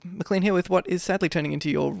McLean here with what is sadly turning into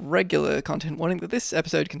your regular content warning that this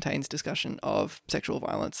episode contains discussion of sexual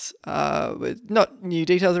violence. With not new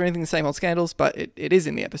details or anything, the same old scandals, but it is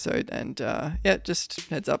in the episode, and just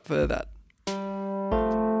heads up for that.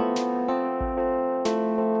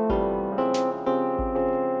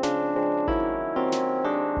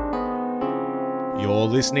 You're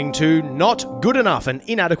listening to Not Good Enough, an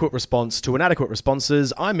inadequate response to inadequate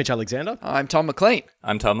responses. I'm Mitch Alexander. I'm Tom McLean.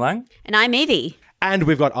 I'm Tom Lang. And I'm Evie. And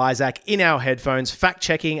we've got Isaac in our headphones,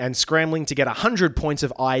 fact-checking and scrambling to get 100 points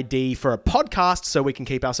of ID for a podcast so we can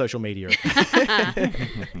keep our social media.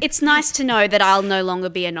 It's nice to know that I'll no longer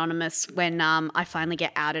be anonymous when I finally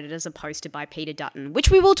get outed as a poster by Peter Dutton,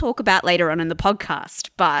 which we will talk about later on in the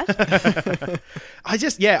podcast. But I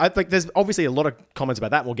think there's obviously a lot of comments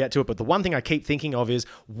about that, and we'll get to it. But the one thing I keep thinking of is,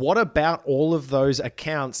 what about all of those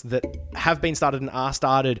accounts that have been started and are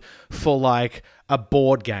started for like a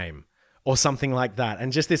board game or something like that?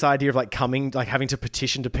 And just this idea of having to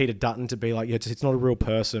petition to Peter Dutton to be like, yeah, it's not a real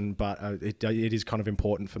person, but it is kind of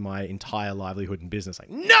important for my entire livelihood and business.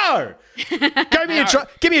 Like, no!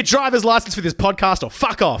 Give me a driver's license for this podcast or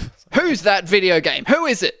fuck off. Who's that video game? Who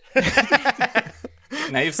is it?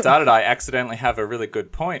 Now you've started, I accidentally have a really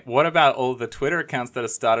good point. What about all the Twitter accounts that are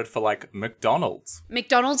started for like McDonald's?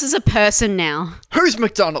 McDonald's is a person now. Who's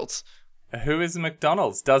McDonald's? Who is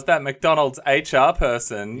McDonald's? Does that McDonald's HR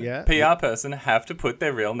person, PR person, have to put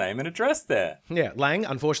their real name and address there? Yeah, Lang,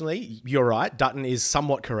 unfortunately, you're right. Dutton is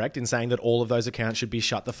somewhat correct in saying that all of those accounts should be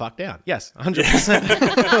shut the fuck down. Yes,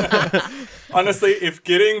 100%. Honestly, if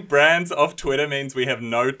getting brands off Twitter means we have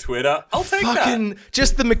no Twitter, I'll take that.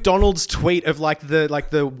 Just the McDonald's tweet of like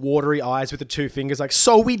the watery eyes with the two fingers, like,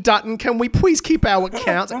 so we Dutton, can we please keep our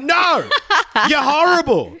accounts? No! You're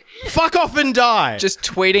horrible! Fuck off and die! Just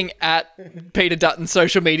tweeting at Peter Dutton's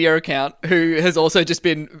social media account, who has also just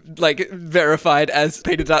been like verified as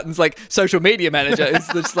Peter Dutton's like social media manager, is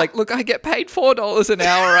just like, look, I get paid $4 an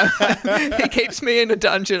hour. He keeps me in a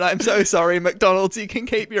dungeon. I'm so sorry, McDonald's. You can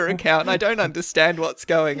keep your account. I don't understand what's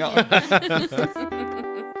going on.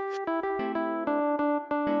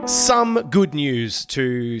 Some good news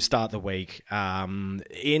to start the week.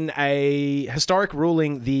 In a historic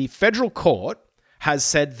ruling, the federal court has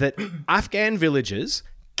said that Afghan villagers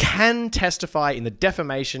can testify in the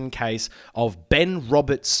defamation case of Ben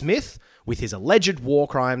Robert Smith with his alleged war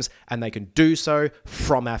crimes, and they can do so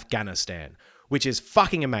from Afghanistan, which is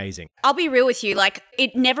fucking amazing. I'll be real with you. Like,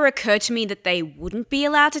 it never occurred to me that they wouldn't be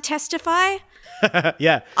allowed to testify.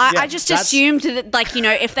 I just assumed that, like, you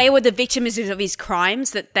know, if they were the victims of his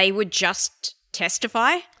crimes, that they would just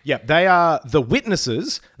testify. Yeah, they are the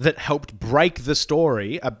witnesses that helped break the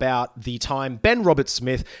story about the time Ben Robert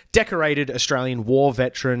Smith, decorated Australian war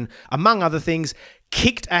veteran, among other things,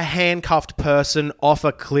 kicked a handcuffed person off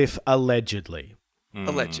a cliff allegedly.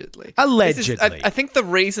 Allegedly. Allegedly. I think the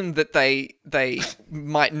reason that they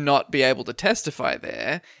might not be able to testify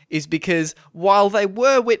there is because while they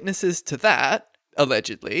were witnesses to that,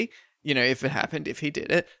 allegedly, you know, if it happened, if he did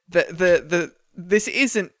it, this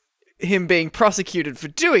isn't him being prosecuted for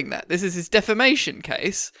doing that. This is his defamation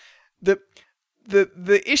case. The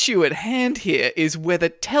issue at hand here is whether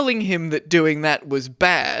telling him that doing that was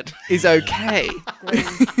bad is okay.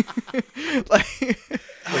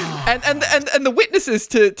 And the witnesses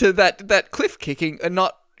to that cliff kicking are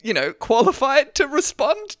not, you know, qualified to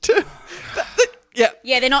respond to that.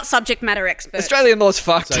 Yeah, they're not subject matter experts. Australian law's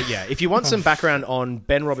fucked. So yeah, if you want some background on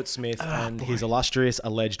Ben Robert Smith and his illustrious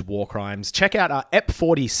alleged war crimes, check out our EP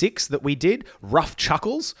 46 that we did, Rough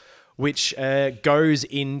Chuckles, which goes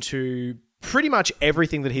into pretty much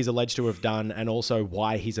everything that he's alleged to have done and also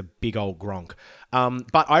why he's a big old gronk.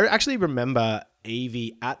 But I actually remember,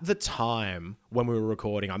 Evie, at the time when we were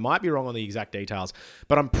recording, I might be wrong on the exact details,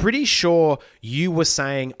 but I'm pretty sure you were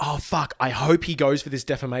saying, oh, fuck, I hope he goes for this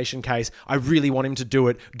defamation case. I really want him to do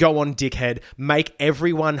it. Go on, dickhead. Make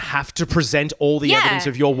everyone have to present all the evidence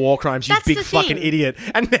of your war crimes, you big fucking idiot.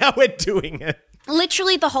 And now we're doing it.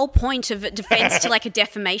 Literally the whole point of a defense to like a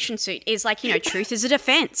defamation suit is like, you know, truth is a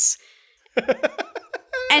defense.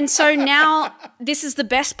 And so now this is the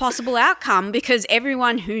best possible outcome because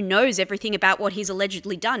everyone who knows everything about what he's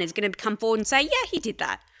allegedly done is going to come forward and say, yeah, he did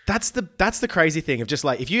that. That's the crazy thing of just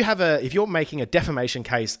like, if you're making a defamation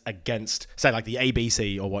case against, say, like the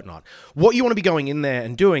ABC or whatnot, what you want to be going in there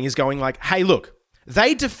and doing is going like, hey, look,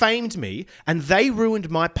 they defamed me and they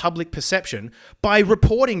ruined my public perception by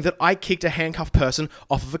reporting that I kicked a handcuffed person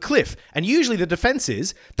off of a cliff. And usually the defense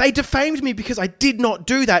is, they defamed me because I did not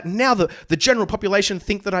do that. And now the general population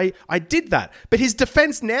think that I did that. But his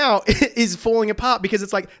defense now is falling apart because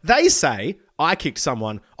it's like, they say I kicked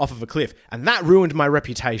someone off of a cliff and that ruined my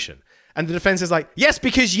reputation. And the defense is like, yes,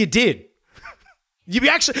 because you did. You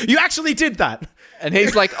actually did that. And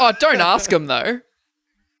he's like, oh, don't ask him, though.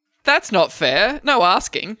 That's not fair. No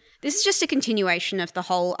asking. This is just a continuation of the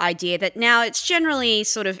whole idea that now it's generally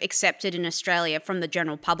sort of accepted in Australia, from the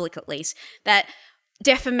general public at least, that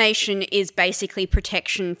defamation is basically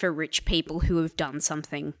protection for rich people who have done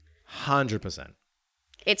something. 100%.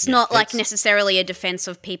 It's not like necessarily a defense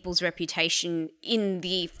of people's reputation in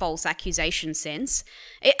the false accusation sense.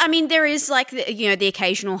 I mean, there is like, the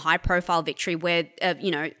occasional high profile victory where,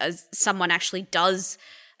 someone actually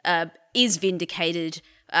is vindicated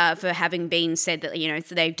for having been said that,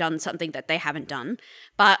 they've done something that they haven't done.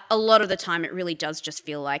 But a lot of the time it really does just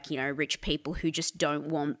feel like, rich people who just don't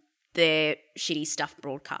want their shitty stuff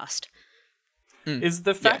broadcast. Is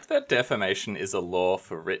the fact that defamation is a law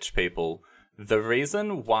for rich people the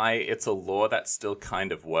reason why it's a law that still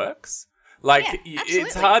kind of works? Like,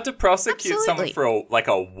 it's hard to prosecute someone for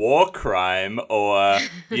a war crime or,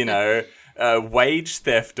 wage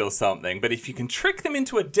theft or something. But if you can trick them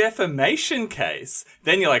into a defamation case,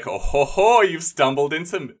 then you're like, you've stumbled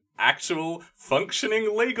into actual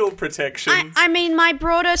functioning legal protections. I mean, my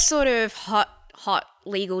broader sort of hot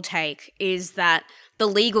legal take is that the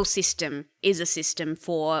legal system is a system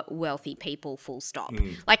for wealthy people, full stop.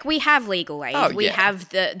 Like, we have legal aid. We have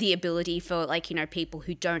the ability for, people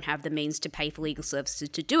who don't have the means to pay for legal services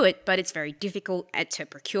to do it, but it's very difficult to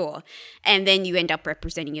procure. And then you end up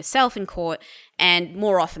representing yourself in court, and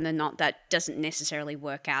more often than not, that doesn't necessarily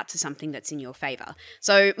work out to something that's in your favour.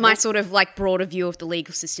 So my sort of, broader view of the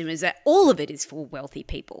legal system is that all of it is for wealthy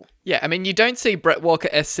people. Yeah, I mean, you don't see Brett Walker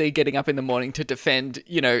SC getting up in the morning to defend,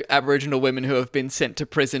 Aboriginal women who have been sent to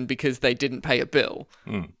prison because they didn't pay a bill.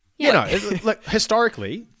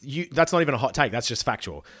 Historically, that's not even a hot take. That's just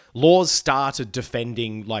factual. Laws started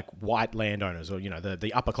defending white landowners or,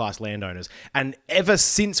 the upper class landowners. And ever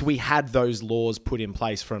since we had those laws put in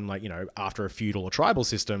place from after a feudal or tribal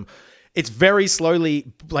system, it's very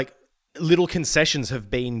slowly little concessions have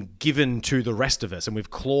been given to the rest of us, and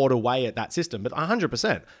we've clawed away at that system. But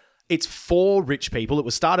 100%. It's for rich people. It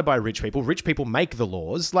was started by rich people. Rich people make the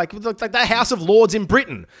laws. Like the House of Lords in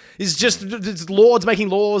Britain is just it's lords making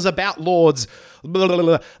laws about lords. Blah,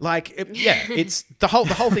 blah, blah. It's the whole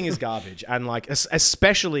thing is garbage. And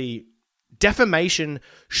especially defamation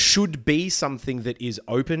should be something that is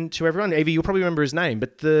open to everyone. Evie, you'll probably remember his name,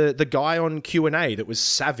 but the guy on Q&A that was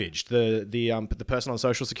savaged, the person on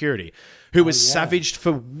Social Security who was savaged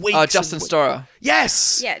for weeks. Justin Storer.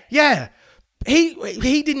 Yes. Yeah.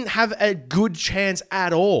 He didn't have a good chance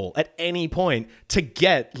at all at any point to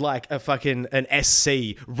get an SC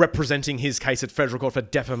representing his case at federal court for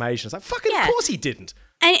defamation. It's of course he didn't.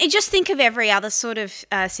 And just think of every other sort of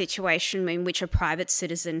situation in which a private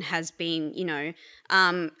citizen has been,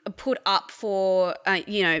 put up for,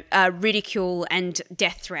 ridicule and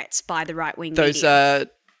death threats by the right-wing media. Those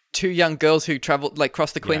two young girls who travelled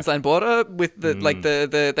crossed the Queensland border with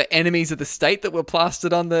the enemies of the state that were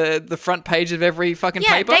plastered on the front page of every fucking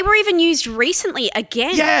paper. Yeah, they were even used recently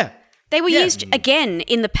again. Yeah. They were used again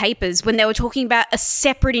in the papers when they were talking about a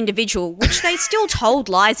separate individual, which they still told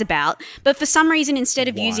lies about. But for some reason, instead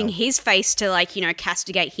of using his face to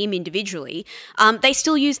castigate him individually, they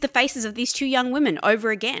still used the faces of these two young women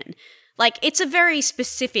over again. It's a very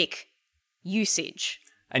specific usage.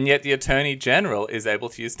 And yet the Attorney General is able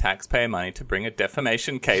to use taxpayer money to bring a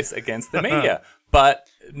defamation case against the media. But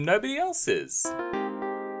nobody else is.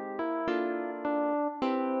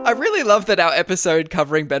 I really love that our episode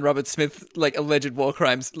covering Ben Roberts-Smith's alleged war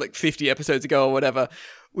crimes 50 episodes ago or whatever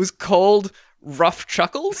was called Rough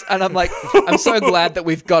Chuckles, and I'm so glad that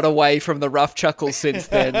we've got away from the rough chuckles since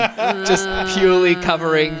then, just purely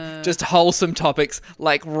covering just wholesome topics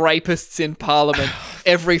like rapists in Parliament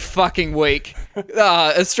every fucking week.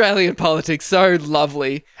 Australian politics, so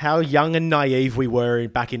lovely. How young and naive we were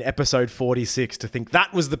back in episode 46 to think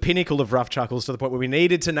that was the pinnacle of rough chuckles, to the point where we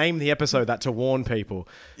needed to name the episode that to warn people.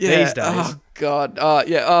 These days. Oh, God.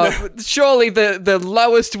 Surely the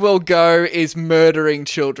lowest we'll go is murdering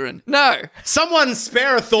children. No. Someone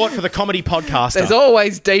spare a thought for the comedy podcaster. There's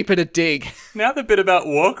always deeper to dig. Now the bit about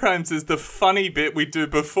war crimes is the funny bit we do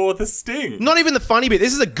before the sting. Not even the funny bit.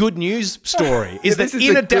 This is a good news story. Is that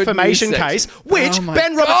in a defamation case, which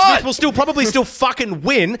Ben Roberts-Smith will probably still fucking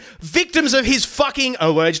win, victims of his fucking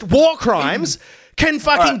alleged war crimes can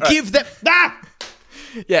fucking give them...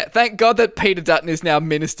 Yeah, thank God that Peter Dutton is now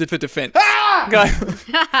Minister for Defence.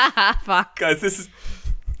 Fuck. Guys, this is...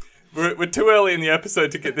 We're too early in the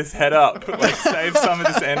episode to get this head up. Save some of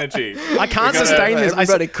this energy. I can't sustain this.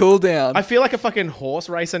 Everybody cool down. I feel like a fucking horse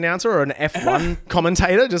race announcer or an F1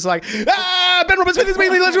 commentator, just Ben Roberts Smith is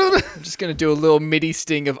weekly legend. I'm just going to do a little MIDI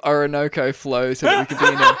sting of Orinoco flow so that we can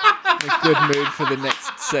be in a good mood for the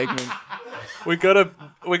next segment. We gotta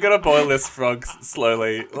boil this frog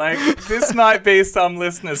slowly. Like, this might be some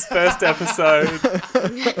listeners' first episode.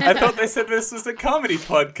 I thought they said this was a comedy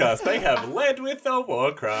podcast. They have led with the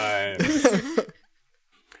war crimes.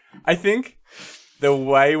 I think the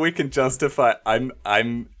way we can justify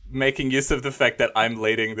I'm making use of the fact that I'm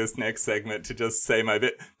leading this next segment to just say my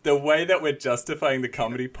bit. The way that we're justifying the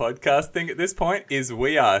comedy podcast thing at this point is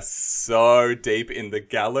we are so deep in the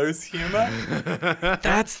gallows humor.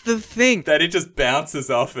 That's the thing. That it just bounces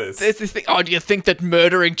off us. There's this thing. Oh, do you think that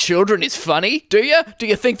murdering children is funny? Do you? Do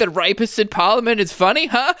you think that rapists in Parliament is funny?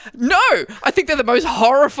 Huh? No! I think they're the most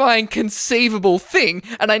horrifying conceivable thing,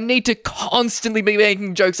 and I need to constantly be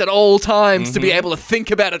making jokes at all times to be able to think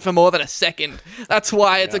about it for more than a second. That's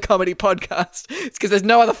why it's a comedy podcast. It's because there's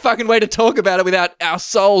no other fucking way to talk about it without our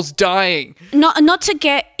souls dying. Not to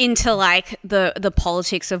get into like the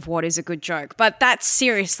politics of what is a good joke, but that's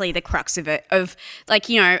seriously the crux of it. Of like,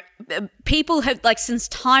 you know, people have like since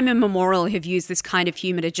time immemorial have used this kind of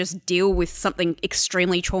humor to just deal with something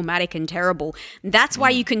extremely traumatic and terrible. That's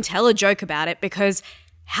why you can tell a joke about it, because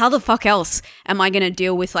how the fuck else am I going to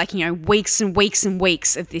deal with like, you know, weeks and weeks and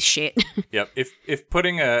weeks of this shit? Yep. If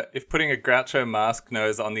putting a Groucho mask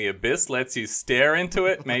nose on the abyss lets you stare into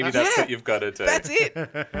it, maybe that's what you've got to do. That's it.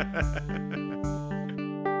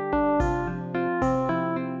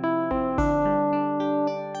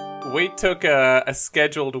 We took a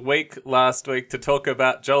scheduled week last week to talk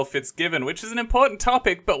about Joel Fitzgibbon, which is an important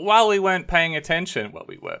topic, but while we weren't paying attention, well,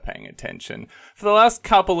 we were paying attention, for the last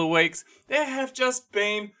couple of weeks, there have just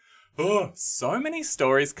been so many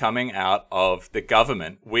stories coming out of the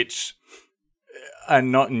government, which are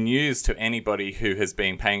not news to anybody who has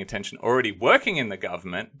been paying attention already working in the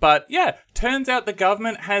government. But yeah, turns out the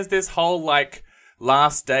government has this whole, like,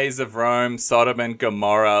 Last Days of Rome, Sodom and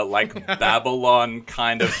Gomorrah, like Babylon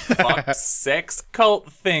kind of fuck sex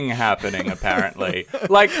cult thing happening, apparently.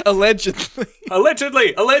 Like, Alleged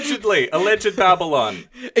Babylon.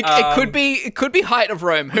 It could be height of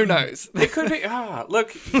Rome. Who knows? It could be.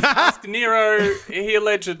 Look, ask Nero. He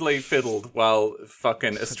allegedly fiddled while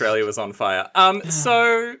fucking Australia was on fire.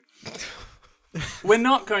 So we're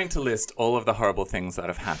not going to list all of the horrible things that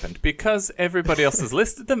have happened because everybody else has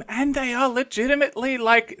listed them, and they are legitimately,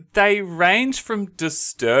 like, they range from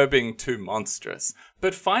disturbing to monstrous.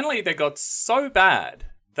 But finally, they got so bad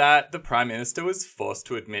that the Prime Minister was forced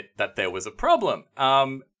to admit that there was a problem.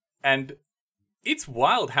 And it's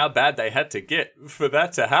wild how bad they had to get for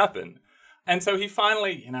that to happen. And so he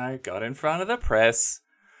finally, you know, got in front of the press,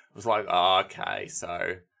 was like, oh, okay,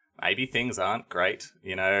 so maybe things aren't great.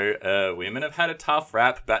 You know, women have had a tough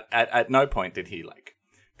rap, but at no point did he, like,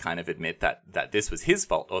 kind of admit that this was his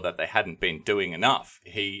fault or that they hadn't been doing enough.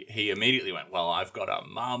 He immediately went, well, I've got a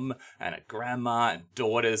mum and a grandma and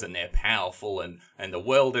daughters, and they're powerful, and the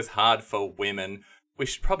world is hard for women. We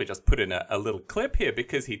should probably just put in a little clip here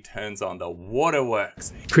because he turns on the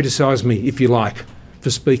waterworks. Criticise me, if you like,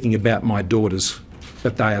 for speaking about my daughters,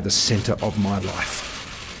 but they are the centre of my life.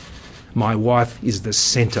 My wife is the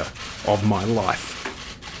centre of my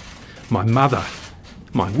life. My mother,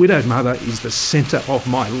 my widowed mother, is the centre of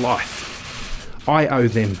my life. I owe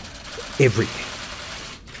them everything.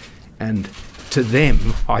 And to them,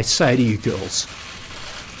 I say to you girls,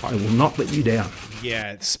 I will not let you down.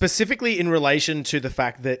 Yeah, specifically in relation to the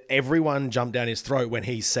fact that everyone jumped down his throat when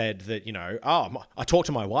he said that, you know, I talked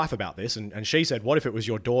to my wife about this, and she said, what if it was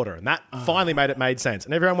your daughter? And that finally made sense.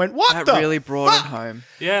 And everyone went, what that really brought it home.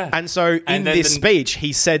 Yeah. And so in this speech,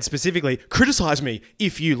 he said specifically, criticise me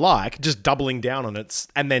if you like, just doubling down on it,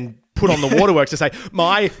 and then put on the waterworks to say,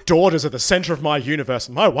 my daughters are the centre of my universe,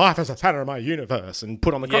 and my wife is the centre of my universe, and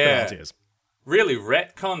put on the crocodile tears. Really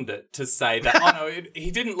retconned it to say that,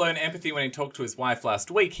 he didn't learn empathy when he talked to his wife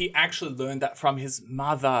last week. He actually learned that from his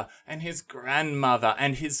mother and his grandmother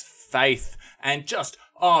and his faith and just,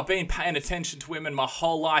 been paying attention to women my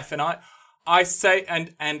whole life. And I say,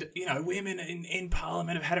 and you know, women in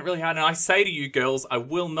Parliament have had it really hard. And I say to you girls, I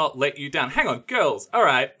will not let you down. Hang on, girls. All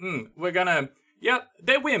right. We're going to... Yep,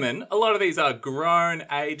 they're women. A lot of these are grown,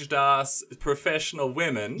 aged-ass, professional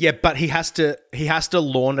women. Yeah, but he has to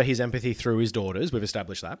launder his empathy through his daughters. We've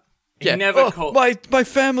established that. He never called... My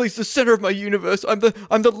family's the center of my universe. I'm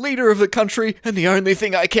the leader of the country, and the only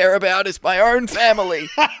thing I care about is my own family.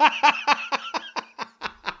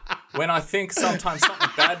 When I think sometimes something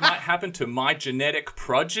bad might happen to my genetic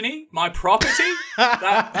progeny, my property,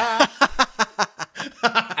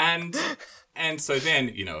 And so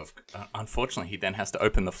then, you know, unfortunately, he then has to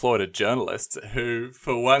open the floor to journalists who,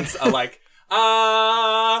 for once, are like,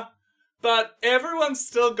 but everyone's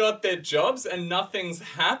still got their jobs and nothing's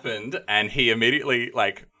happened. And he immediately,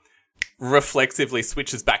 reflexively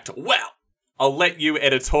switches back to, well, I'll let you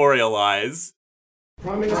editorialise.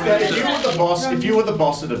 Prime Minister, if you were the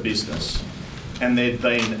boss of a business and there'd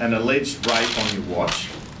been an alleged rape on your watch,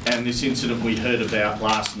 and this incident we heard about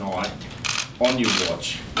last night on your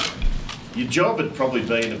watch, your job had probably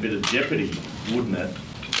been a bit of jeopardy, wouldn't it?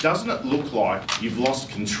 Doesn't it look like you've lost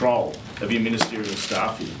control of your ministerial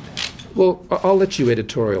staff here? Well, I'll let you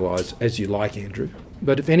editorialise as you like, Andrew,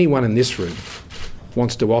 but if anyone in this room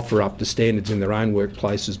wants to offer up the standards in their own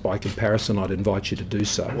workplaces by comparison, I'd invite you to do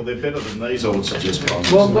so. Well, they're better than these, I would suggest, Prime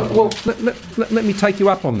Minister. Well, let me take you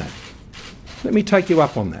up on that. Let me take you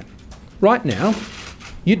up on that. Right now,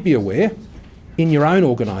 you'd be aware, in your own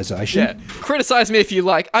organisation... Yeah, criticise me if you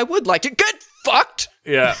like. I would like to get fucked!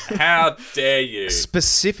 Yeah, how dare you?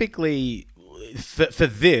 Specifically for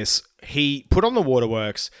this, he put on the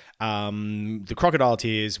Waterworks, the Crocodile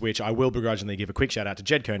Tears, which I will begrudgingly give a quick shout out to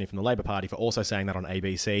Jed Kearney from the Labor Party for also saying that on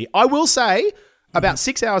ABC. I will say, about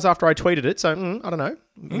 6 hours after I tweeted it, so I don't know,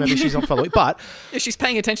 maybe she's not following, but... Yeah, she's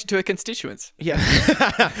paying attention to her constituents. Yeah,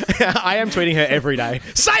 I am tweeting her every day.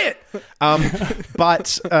 Say it!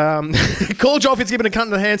 But call Joel Fitzgibbon a cunt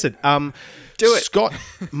and a Hanson. Do it. Scott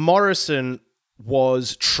Morrison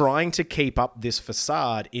was trying to keep up this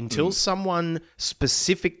facade until someone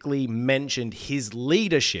specifically mentioned his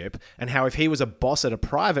leadership and how if he was a boss at a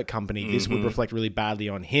private company, this would reflect really badly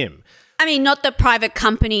on him. I mean, not that private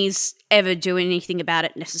companies ever do anything about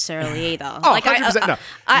it necessarily either. Oh, 100%, no.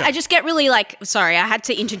 I just get really sorry, I had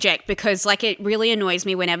to interject because it really annoys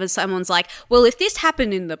me whenever someone's like, well, if this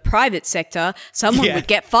happened in the private sector, someone would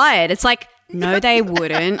get fired. It's like, no, they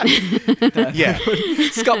wouldn't. Yeah.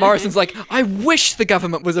 Scott Morrison's like, I wish the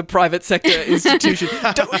government was a private sector institution.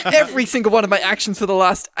 Every single one of my actions for the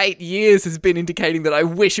last 8 years has been indicating that I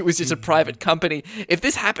wish it was just a private company. If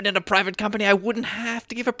this happened in a private company, I wouldn't have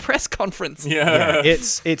to give a press conference. Yeah.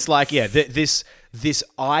 It's like, this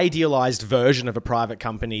idealized version of a private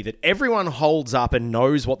company that everyone holds up and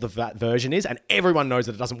knows what that version is, and everyone knows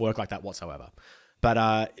that it doesn't work like that whatsoever.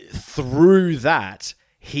 But through that,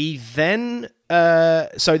 he then,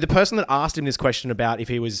 so the person that asked him this question about if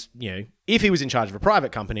he was in charge of a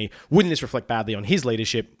private company, wouldn't this reflect badly on his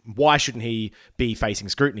leadership? Why shouldn't he be facing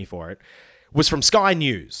scrutiny for it? Was from Sky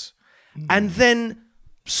News. And then,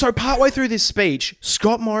 so partway through this speech,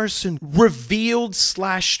 Scott Morrison revealed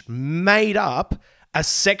 / made up a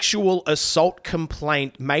sexual assault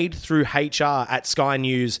complaint made through HR at Sky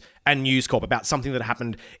News and News Corp about something that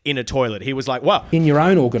happened in a toilet. He was like, well... In your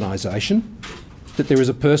own organisation... that there is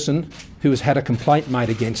a person who has had a complaint made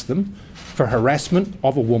against them for harassment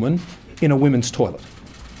of a woman in a women's toilet.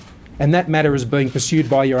 And that matter is being pursued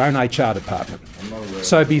by your own HR department. I'm not aware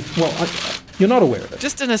so you're not aware of it.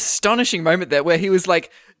 Just an astonishing moment there where he was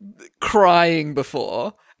crying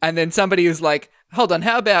before, and then somebody was like, hold on,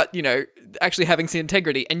 how about, actually having some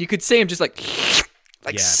integrity? And you could see him just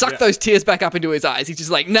suck those tears back up into his eyes. He's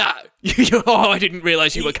just like, nah, I didn't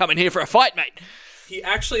realise you were coming here for a fight, mate. He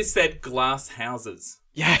actually said glass houses.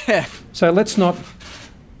 Yeah. So let's not,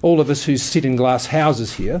 all of us who sit in glass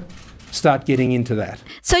houses here, start getting into that.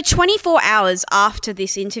 So 24 hours after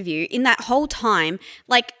this interview, in that whole time,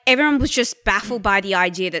 everyone was just baffled by the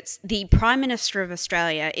idea that the Prime Minister of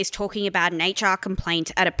Australia is talking about an HR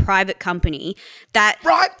complaint at a private company that,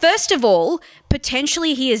 first of all,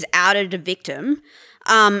 potentially he has outed a victim.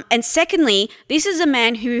 And secondly, this is a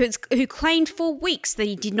man who claimed for weeks that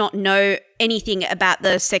he did not know anything about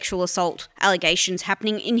the sexual assault allegations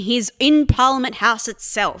happening in Parliament House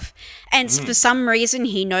itself. And for some reason,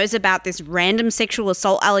 he knows about this random sexual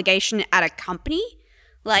assault allegation at a company.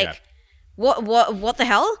 What the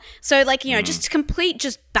hell? So just complete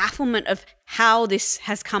bafflement of how this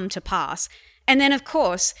has come to pass. And then, of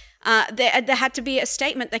course, there had to be a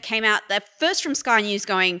statement that came out that first from Sky News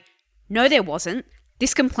going, no, there wasn't.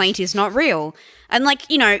 This complaint is not real. And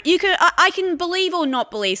I can believe or not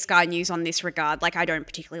believe Sky News on this regard. I don't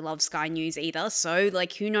particularly love Sky News either. So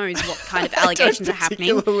who knows what kind of allegations are happening.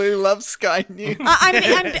 I particularly love Sky News.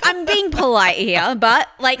 I'm being polite here, but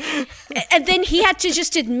and then he had to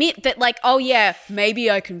just admit that oh yeah, maybe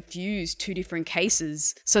I confused two different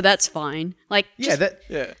cases. So that's fine. The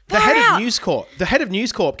head of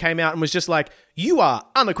News Corp came out and was just like, you are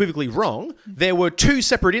unequivocally wrong. There were 2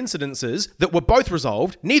 separate incidences that were both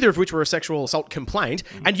resolved, neither of which were a sexual assault complaint,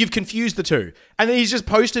 and you've confused the 2. And then he's just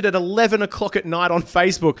posted at 11 o'clock at night on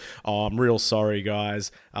Facebook, "Oh, I'm real sorry,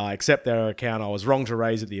 guys. I accept their account. I was wrong to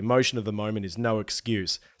raise it. The emotion of the moment is no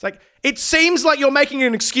excuse." It's like, it seems like you're making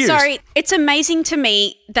an excuse. Sorry, it's amazing to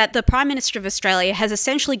me that the Prime Minister of Australia has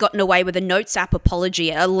essentially gotten away with a Notes app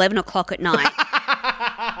apology at 11 o'clock at night.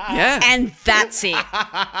 Yeah. And that's it.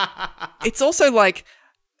 It's also like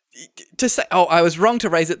to say, "Oh, I was wrong to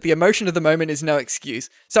raise it. The emotion of the moment is no excuse."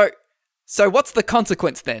 So what's the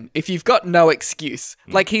consequence then if you've got no excuse?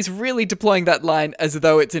 Like, he's really deploying that line as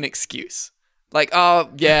though it's an excuse. Like, "Oh,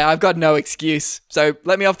 yeah, I've got no excuse, so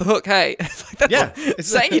let me off the hook, hey." It's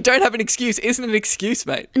saying you don't have an excuse isn't an excuse,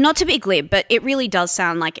 mate. Not to be glib, but it really does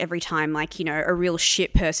sound like every time, like, you know, a real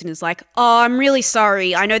shit person is like, "Oh, I'm really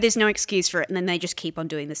sorry. I know there's no excuse for it." And then they just keep on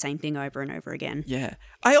doing the same thing over and over again. Yeah.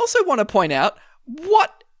 I also want to point out,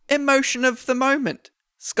 what emotion of the moment,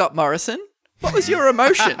 Scott Morrison? What was your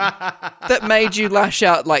emotion that made you lash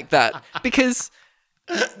out like that? Because,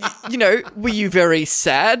 you know, were you very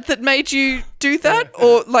sad that made you do that?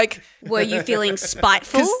 Or, like... Were you feeling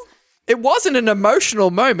spiteful? It wasn't an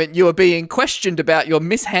emotional moment. You were being questioned about your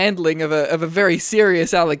mishandling of a very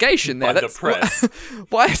serious allegation there. By the press.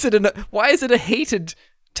 Why is it a heated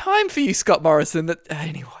time for you, Scott Morrison?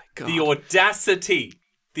 Anyway, God. The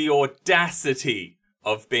audacity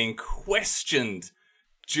of being questioned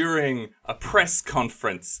during a press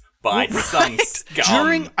conference by some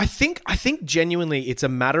scum. I think genuinely it's a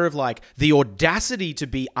matter of like the audacity to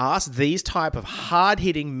be asked these type of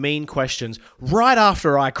hard-hitting, mean questions right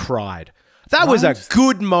after I cried. That was a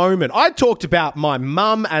good moment. I talked about my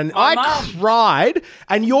mum and I cried,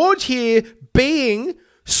 and you're here being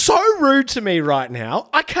so rude to me right now.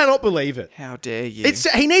 I cannot believe it. How dare you?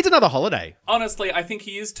 He needs another holiday. Honestly, I think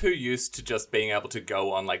he is too used to just being able to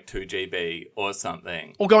go on like 2GB or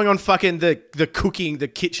something. Or going on fucking the cooking, the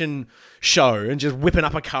kitchen show and just whipping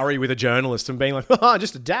up a curry with a journalist and being like, "Oh,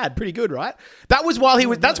 just a dad, pretty good, right?" That was while he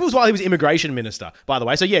was immigration minister, by the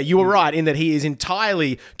way. So yeah, you were right in that he is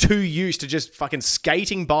entirely too used to just fucking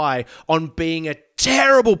skating by on being a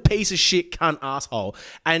terrible piece of shit cunt asshole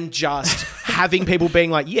and just having people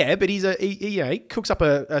being like, "Yeah, but he cooks up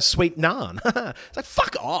a sweet naan." It's like,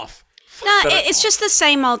 fuck off. No, it's just the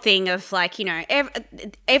same old thing of like, you know,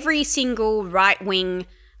 every single right-wing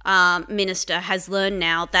minister has learned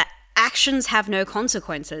now that actions have no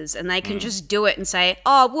consequences and they can just do it and say,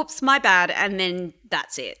 "Oh, whoops, my bad," and then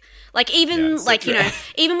that's it. Like, even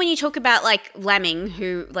even when you talk about like Laming,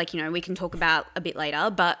 who, like, you know, we can talk about a bit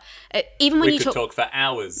later, but even when we could talk for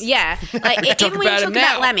hours. Yeah, like, even when you talk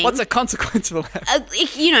about Laming, what's a consequence for that?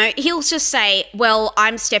 You know, he'll just say, "Well,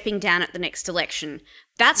 I'm stepping down at the next election."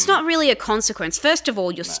 That's not really a consequence. First of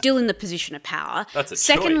all, you're still in the position of power. That's a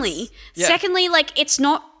choice. Secondly, like, it's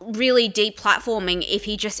not really deplatforming if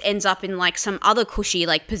he just ends up in like some other cushy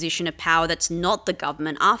like position of power that's not the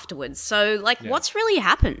government afterwards. So like, what's really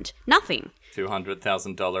happened? Nothing.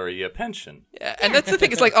 $200,000 a year pension. Yeah, and that's the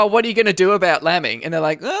thing. It's like, "Oh, what are you going to do about Laming?" And they're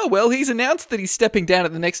like, "Oh, well, he's announced that he's stepping down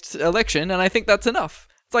at the next election, and I think that's enough."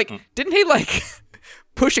 It's like, didn't he like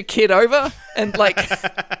push a kid over and like...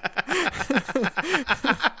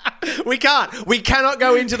 We cannot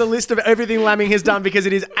go into the list of everything Laming has done because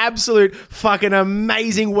it is absolute fucking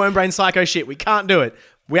amazing worm brain psycho shit. We can't do it.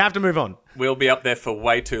 We have to move on. We'll be up there for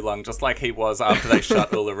way too long, just like he was after they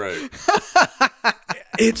shut Uluru.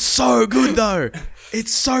 It's so good though.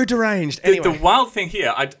 It's so deranged. Anyway. The wild thing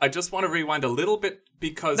here, I just want to rewind a little bit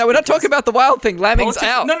because... No, we're not talking about the wild thing. Laming's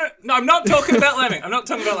out. No, I'm not talking about Laming.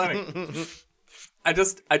 I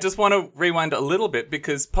just want to rewind a little bit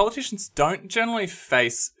because politicians don't generally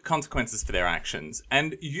face consequences for their actions.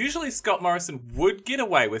 And usually Scott Morrison would get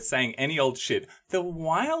away with saying any old shit. The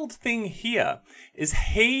wild thing here is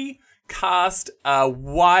he cast a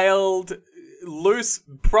wild, loose,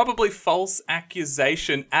 probably false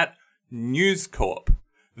accusation at News Corp.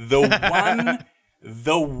 The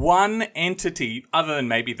one entity, other than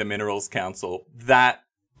maybe the Minerals Council, that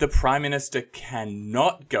the Prime Minister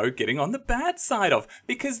cannot go getting on the bad side of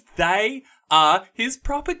because they are his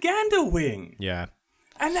propaganda wing. Yeah.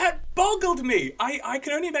 And that boggled me. I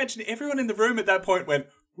can only imagine everyone in the room at that point went,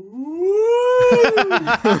 "Woo!"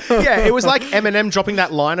 Yeah, it was like Eminem dropping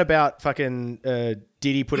that line about fucking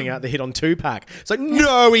Diddy putting out the hit on Tupac. It's like,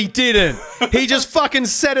 no, he didn't. He just fucking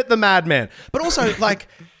said it, the madman. But also, like,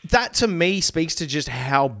 that to me speaks to just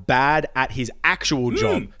how bad at his actual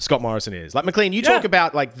job Scott Morrison is. Like, McLean, you talk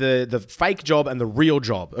about like the fake job and the real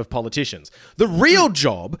job of politicians. The real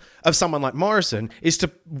job of someone like Morrison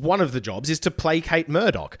one of the jobs is to placate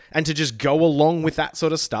Murdoch and to just go along with that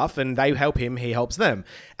sort of stuff, and they help him, he helps them.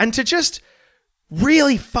 And to just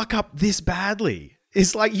really fuck up this badly.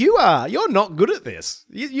 It's like, you're not good at this.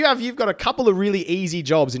 You've got a couple of really easy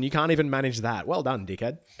jobs and you can't even manage that. Well done,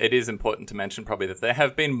 dickhead. It is important to mention probably that there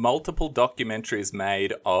have been multiple documentaries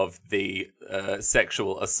made of the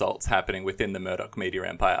sexual assaults happening within the Murdoch media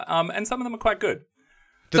empire. And some of them are quite good.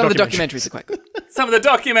 Some of the documentaries are quite good. Some of the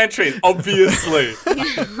documentaries, obviously.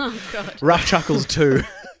 Oh, God. Rough Chuckles 2.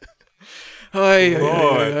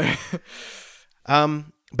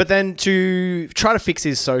 But then to try to fix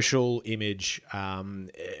his social image,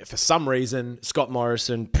 for some reason, Scott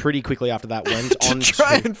Morrison pretty quickly after that went on to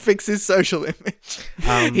try and fix his social image.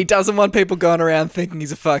 He doesn't want people going around thinking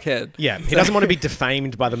he's a fuckhead. Yeah, he doesn't want to be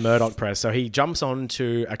defamed by the Murdoch press, so he jumps on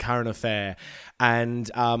to A Current Affair, and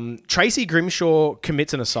Tracy Grimshaw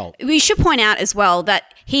commits an assault. We should point out as well that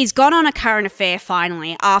he's gone on A Current Affair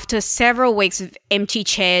finally after several weeks of empty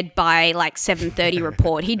chaired by like 7:30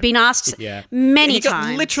 report. He'd been asked many times.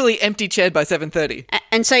 He got literally empty chaired by 7:30.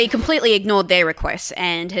 And so he completely ignored their requests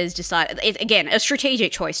and has decided, again, a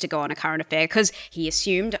strategic choice to go on A Current Affair because he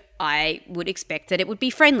assumed I would expect that it would be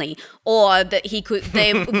friendly, or that he could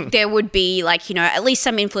there would be like, you know, at least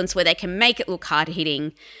some influence where they can make it look hard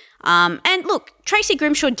hitting. And look, Tracy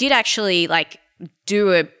Grimshaw did actually like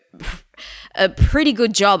do a pretty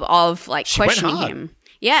good job of like questioning him.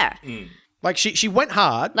 Yeah. Like she went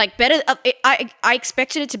hard. Like better. I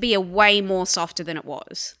expected it to be a way more softer than it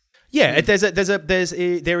was. Yeah,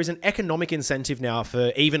 there is an economic incentive now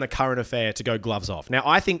for even A Current Affair to go gloves off. Now,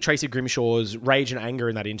 I think Tracy Grimshaw's rage and anger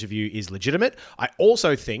in that interview is legitimate. I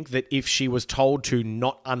also think that if she was told to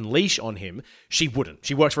not unleash on him, she wouldn't.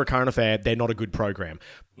 She works for A Current Affair. They're not a good program.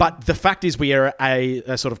 But the fact is we are at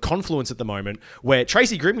a sort of confluence at the moment where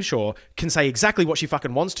Tracy Grimshaw can say exactly what she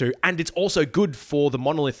fucking wants to, and it's also good for the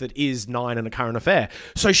monolith that is Nine and A Current Affair.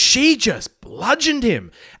 So she just bludgeoned him.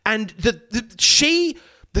 And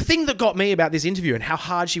the thing that got me about this interview and how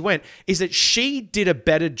hard she went is that she did a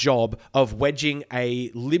better job of wedging a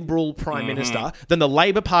Liberal Prime Minister than the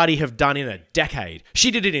Labor Party have done in a decade. She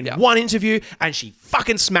did it in one interview and she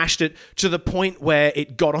fucking smashed it to the point where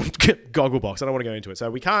it got on Gogglebox. I don't want to go into it. So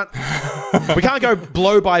we can't go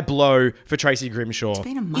blow by blow for Tracy Grimshaw. It's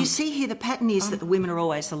been a month. You see here, the pattern is that the women are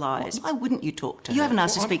always the liars. Why wouldn't you talk to her? You haven't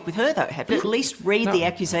asked to speak with her, though, have you? At least read the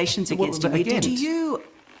accusations against her. Do you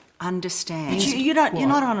understand? You're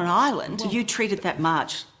not on an island. You treated that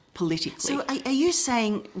march politically. So are you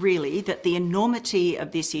saying, really, that the enormity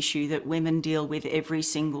of this issue that women deal with every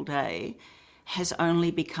single day has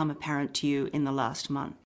only become apparent to you in the last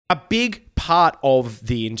month? A big part of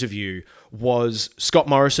the interview was Scott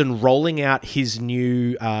Morrison rolling out his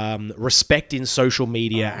new respect in social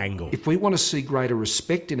media angle. If we want to see greater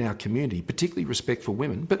respect in our community, particularly respect for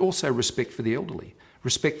women, but also respect for the elderly,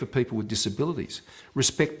 respect for people with disabilities,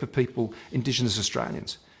 respect for people, Indigenous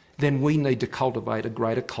Australians, then we need to cultivate a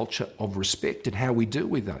greater culture of respect in how we deal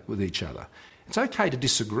with each other. It's okay to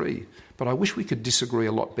disagree, but I wish we could disagree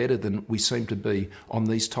a lot better than we seem to be on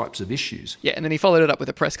these types of issues. Yeah, and then he followed it up with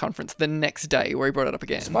a press conference the next day where he brought it up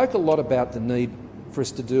again. Spoke a lot about the need for us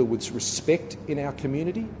to deal with respect in our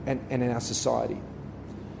community and in our society.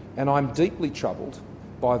 And I'm deeply troubled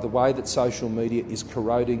by the way that social media is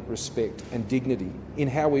corroding respect and dignity in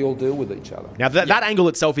how we all deal with each other. Now, that angle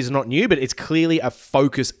itself is not new, but it's clearly a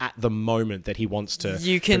focus at the moment that he wants to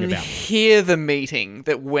You can hear the meeting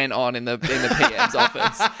that went on in the PM's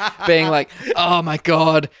office, being like, oh my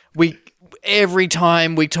God, every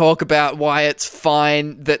time we talk about why it's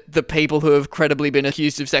fine that the people who have credibly been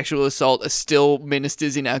accused of sexual assault are still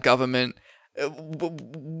ministers in our government,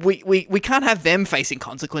 we can't have them facing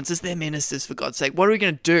consequences. They're ministers, for God's sake. What are we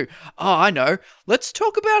going to do? Oh, I know. Let's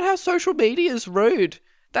talk about how social media is rude.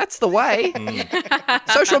 That's the way.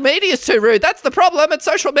 Social media is too rude. That's the problem. It's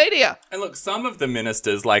social media. And look, some of the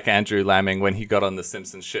ministers, like Andrew Laming, when he got on the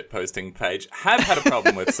Simpsons shitposting page, have had a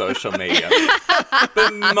problem with social media.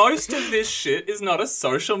 But most of this shit is not a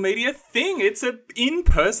social media thing. It's a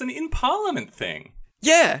in-person, in Parliament thing.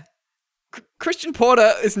 Yeah. Christian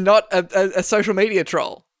Porter is not a social media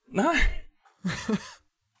troll. No.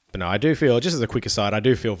 But no, I do feel, just as a quick aside, I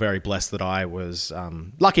do feel very blessed that I was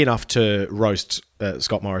lucky enough to roast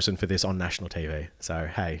Scott Morrison for this on national TV. So,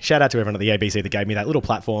 hey, shout out to everyone at the ABC that gave me that little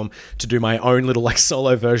platform to do my own little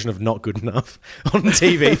solo version of Not Good Enough on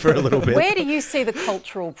TV for a little bit. Where do you see the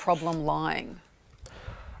cultural problem lying?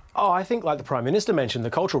 Oh, I think, like the Prime Minister mentioned, the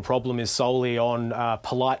cultural problem is solely on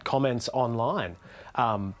polite comments online.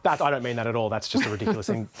 That I don't mean that at all. That's just a ridiculous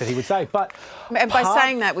thing that he would say. But and by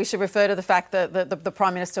saying that, we should refer to the fact that the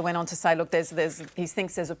Prime Minister went on to say, look, he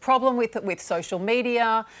thinks there's a problem with social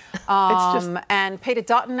media. And Peter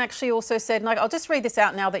Dutton actually also said, like, I'll just read this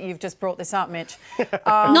out now that you've just brought this up, Mitch.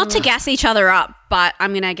 Not to gas each other up, but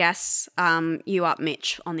I'm going to gas you up,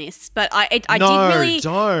 Mitch, on this. But I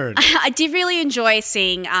did really enjoy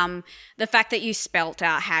seeing the fact that you spelt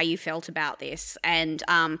out how you felt about this. And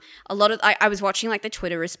a lot of I was watching like the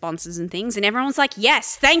Twitter responses and things, and everyone's like,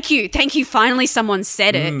 yes, thank you, finally someone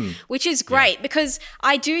said it, which is great because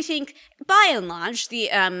I do think by and large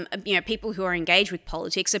the people who are engaged with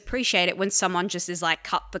politics appreciate it when someone just is like,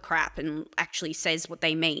 cut the crap and actually says what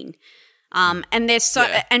they mean. And there's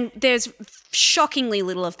shockingly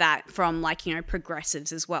little of that from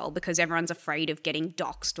progressives as well, because everyone's afraid of getting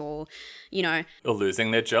doxxed or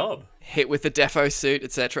losing their job, hit with the defo suit,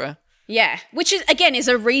 etc. Yeah, which is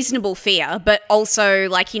a reasonable fear, but also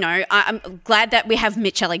I'm glad that we have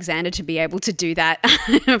Mitch Alexander to be able to do that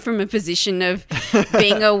from a position of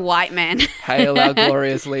being a white man. Hail our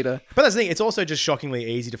glorious leader. But that's the thing, it's also just shockingly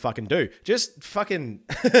easy to fucking do. Just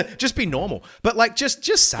be normal. But just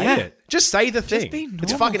say it. Just say the thing. Just be normal.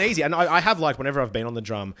 It's fucking easy. And I have whenever I've been on the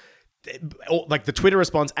drum, the Twitter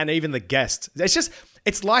response and even the guest,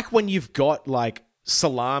 it's like when you've got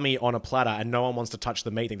salami on a platter and no one wants to touch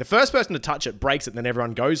the meat thing. The first person to touch it breaks it and then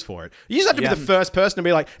everyone goes for it. You just have to be the first person to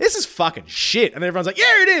be like, this is fucking shit. And then everyone's like,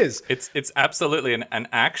 yeah, it is. It's absolutely an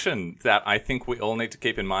action that I think we all need to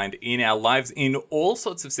keep in mind in our lives in all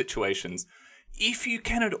sorts of situations. If you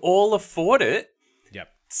can at all afford it,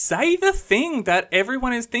 say the thing that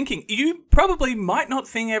everyone is thinking. You probably might not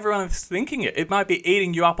think everyone is thinking it. It might be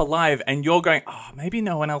eating you up alive and you're going, maybe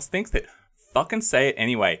no one else thinks that. Fucking say it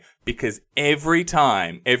anyway, because every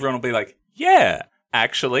time everyone will be like, yeah,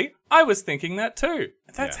 actually, I was thinking that too.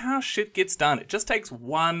 That's how shit gets done. It just takes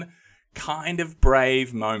one kind of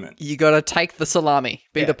brave moment. You got to take the salami.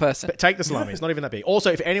 Be the person. But take the salami. It's not even that big.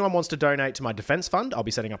 Also, if anyone wants to donate to my defense fund, I'll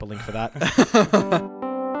be setting up a link for that.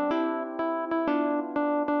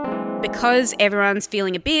 Because everyone's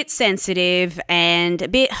feeling a bit sensitive and a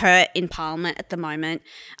bit hurt in Parliament at the moment,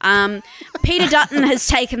 Peter Dutton has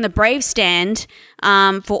taken the brave stand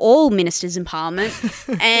for all ministers in Parliament,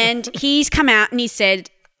 and he's come out and he said,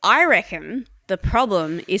 I reckon the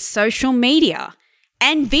problem is social media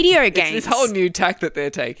and video games. It's this whole new tack that they're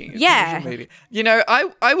taking. Yeah. Social media.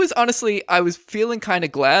 I was feeling kind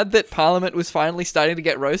of glad that Parliament was finally starting to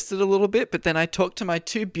get roasted a little bit, but then I talked to my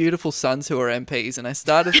two beautiful sons who are MPs and I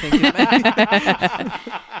started thinking,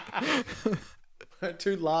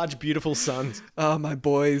 Two large, beautiful sons. Oh, my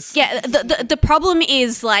boys. Yeah, the problem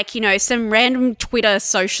is some random Twitter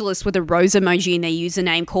socialist with a rose emoji in their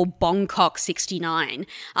username called Bongcock69,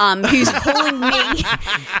 who's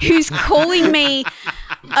calling me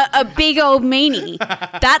a big old meanie.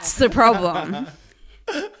 That's the problem.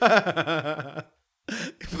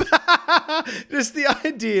 Just the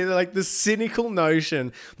idea, the cynical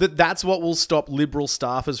notion that that's what will stop liberal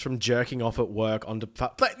staffers from jerking off at work onto.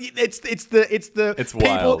 It's people.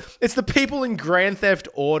 Wild. It's the people in Grand Theft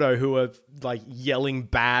Auto who are yelling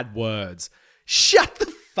bad words. Shut the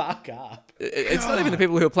fuck up. It's not even the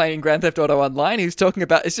people who are playing Grand Theft Auto Online. He's talking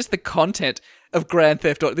about, it's just the content of Grand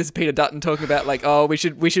Theft Auto. This is Peter Dutton talking about we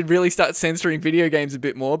should really start censoring video games a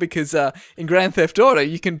bit more because in Grand Theft Auto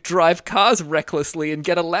you can drive cars recklessly and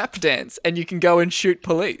get a lap dance and you can go and shoot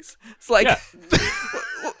police. It's well,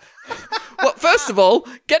 first of all,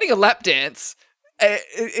 getting a lap dance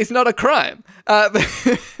is not a crime. But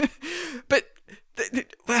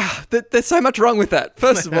there's so much wrong with that.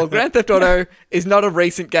 First of all, Grand Theft Auto is not a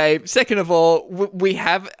recent game. Second of all, we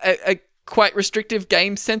have a quite restrictive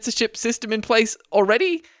game censorship system in place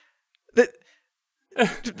already. The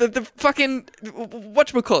fucking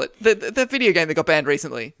whatchamacallit, the video game that got banned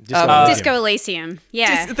recently, Disco Elysium.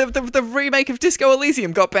 Yeah, the remake of Disco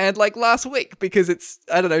Elysium got banned last week because it's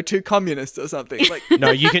too communist or something.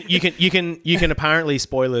 No, you can apparently,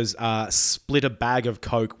 spoilers, split a bag of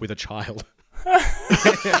Coke with a child.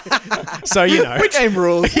 So which game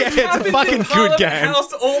rules? Yeah, it's a fucking good game.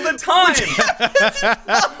 House all the time.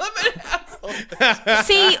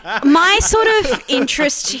 See, my sort of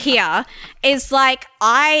interest here is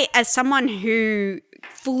I, as someone who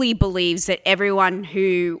fully believes that everyone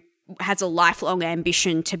who has a lifelong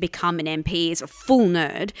ambition to become an MP is a full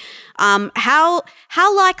nerd. How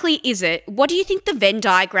likely is it? What do you think the Venn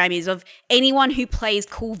diagram is of anyone who plays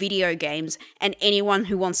cool video games and anyone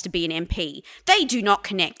who wants to be an MP? They do not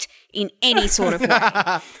connect in any sort of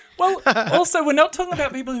way. Well, also, we're not talking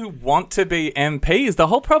about people who want to be MPs. The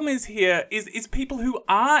whole problem is people who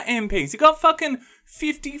are MPs. You got fucking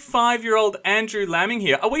 55-year-old Andrew Laming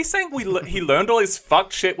here. Are we saying he learned all his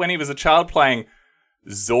fuck shit when he was a child playing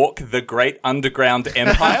Zork, the Great Underground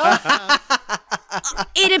Empire?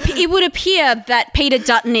 It would appear that Peter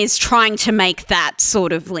Dutton is trying to make that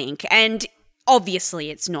sort of link, and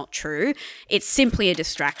obviously it's not true. It's simply a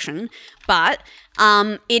distraction, but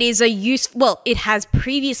it is it has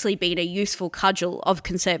previously been a useful cudgel of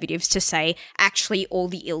conservatives to say actually all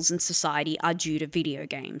the ills in society are due to video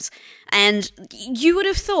games. And you would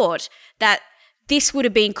have thought that this would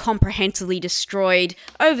have been comprehensively destroyed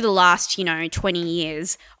over the last, 20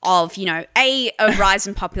 years of, a rise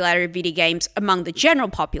in popularity of video games among the general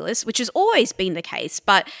populace, which has always been the case,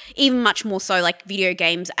 but even much more so like video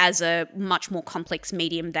games as a much more complex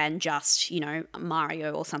medium than just,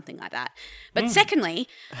 Mario or something like that. But secondly,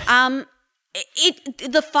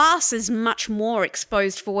 the farce is much more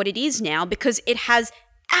exposed for what it is now because it has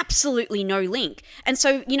absolutely no link. And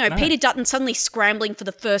so, Peter Dutton suddenly scrambling for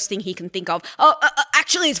the first thing he can think of.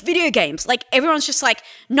 Actually, it's video games. Like, everyone's just like,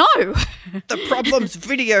 no. The problem's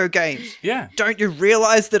video games. Yeah. Don't you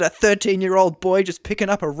realize that a 13-year-old boy just picking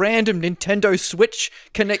up a random Nintendo Switch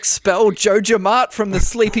can expel Jojo Mart from the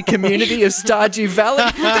sleepy community of Stardew Valley?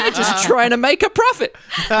 They're just trying to make a profit.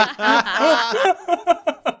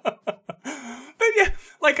 But yeah,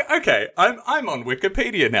 okay, I'm on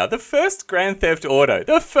Wikipedia now. The first Grand Theft Auto,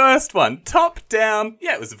 the first one, top down,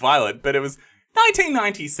 it was violent, but it was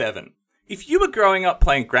 1997. If you were growing up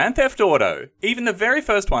playing Grand Theft Auto, even the very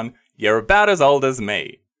first one, you're about as old as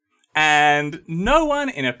me. And no one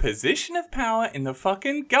in a position of power in the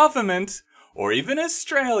fucking government, or even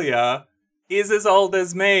Australia, is as old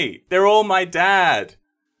as me. They're all my dad.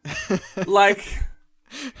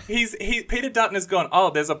 Peter Dutton has gone,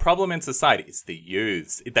 there's a problem in society. It's the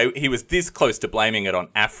youths. He was this close to blaming it on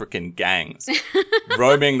African gangs,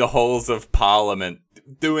 roaming the halls of Parliament,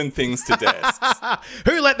 doing things to desks.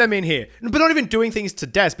 Who let them in here? But not even doing things to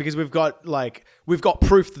desks because we've got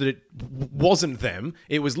proof that it wasn't them.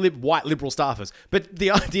 It was white liberal staffers. But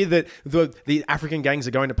the idea that the African gangs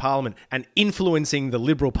are going to Parliament and influencing the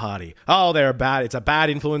Liberal Party. Oh, it's a bad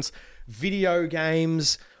influence. Video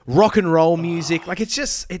games, rock and roll music,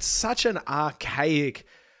 it's such an archaic,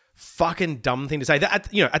 fucking dumb thing to say.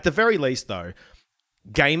 That at the very least, though,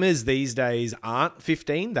 gamers these days aren't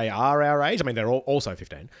 15; they are our age. I mean, they're also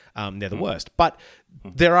 15. They're the worst, but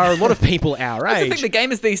there are a lot of people our age. I think the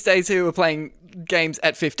gamers these days who are playing games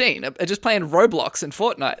at 15 are just playing Roblox and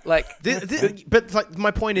Fortnite. But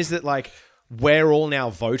my point is that we're all now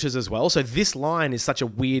voters as well. So this line is such a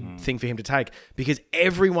weird thing for him to take because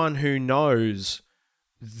everyone who knows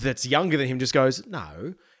that's younger than him just goes,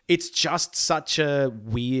 no, it's just such a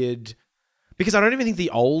weird... Because I don't even think the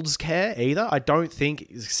olds care either. I don't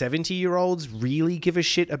think 70-year-olds really give a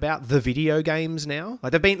shit about the video games now.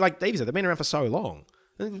 They've been, like Davey said, they've been around for so long.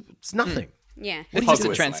 It's nothing. Yeah. It's just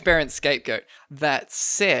a transparent scapegoat. That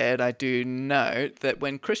said, I do note that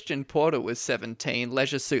when Christian Porter was 17,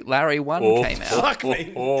 Leisure Suit Larry 1 came out. Fuck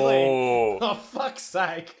me. Oh, fuck's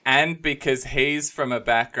sake. And because he's from a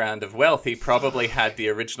background of wealth, he probably had the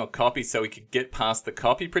original copy so he could get past the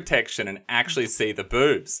copy protection and actually see the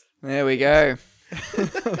boobs. There we go.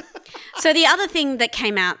 So the other thing that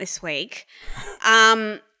came out this week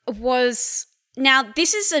was... Now,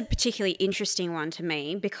 this is a particularly interesting one to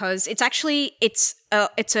me because it's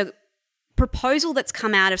a proposal that's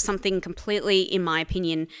come out of something completely, in my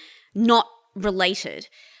opinion, not related.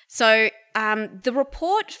 So the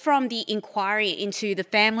report from the inquiry into the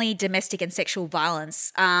family, domestic and sexual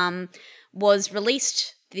violence was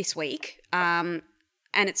released this week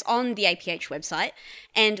and it's on the APH website.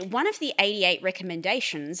 And one of the 88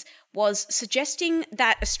 recommendations was suggesting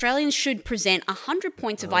that Australians should present 100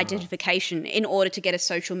 points of identification in order to get a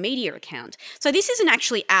social media account. So this isn't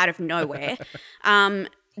actually out of nowhere.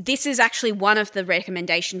 This is actually one of the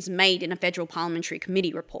recommendations made in a Federal Parliamentary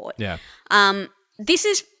Committee report. Yeah. This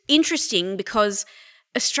is interesting because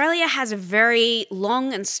Australia has a very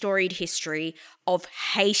long and storied history of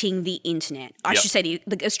hating the internet. I should say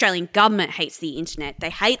the Australian government hates the internet. They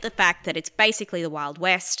hate the fact that it's basically the Wild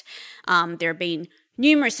West. There have been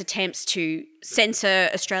numerous attempts to censor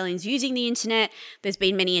Australians using the internet. There's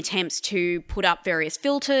been many attempts to put up various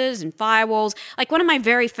filters and firewalls. Like one of my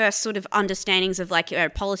very first sort of understandings of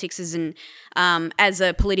politics as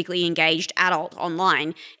a politically engaged adult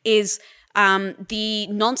online is the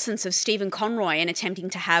nonsense of Stephen Conroy and attempting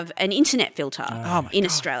to have an internet filter in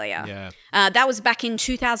Australia. Yeah. That was back in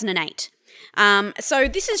 2008. So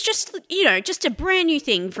this is just, just a brand new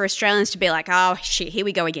thing for Australians to be like, oh, shit, here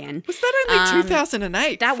we go again. Was that only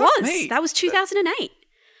 2008? That was 2008.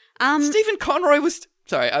 Stephen Conroy was...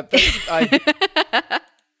 Sorry,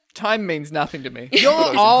 time means nothing to me.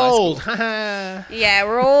 You're old. Yeah,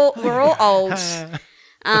 we're all old.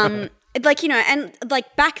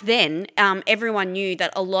 Back then, everyone knew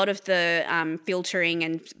that a lot of the filtering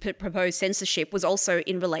and proposed censorship was also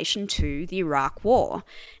in relation to the Iraq War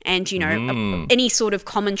and, any sort of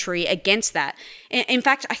commentary against that. In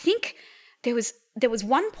fact, I think there was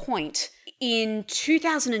one point in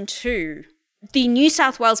 2002, the New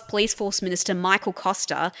South Wales Police Force Minister, Michael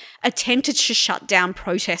Costa, attempted to shut down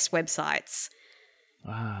protest websites.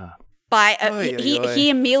 He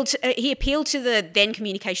appealed to the then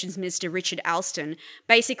Communications Minister, Richard Alston.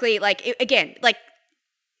 Basically, it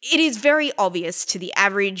is very obvious to the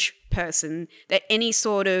average person that any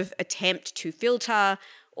sort of attempt to filter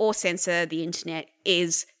or censor the internet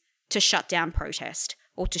is to shut down protest.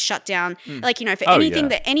 Or to shut down,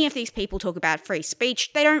 that any of these people talk about free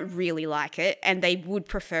speech, they don't really like it and they would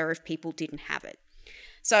prefer if people didn't have it.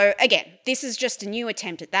 So again, this is just a new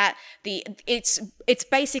attempt at that. It's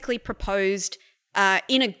basically proposed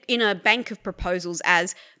in a bank of proposals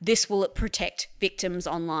as this will protect victims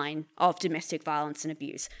online of domestic violence and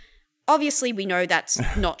abuse. Obviously, we know that's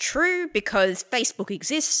not true because Facebook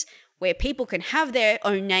exists where people can have their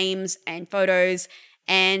own names and photos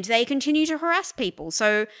and they continue to harass people.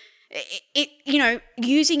 So,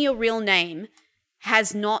 using your real name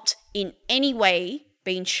has not in any way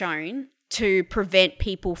been shown to prevent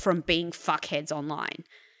people from being fuckheads online.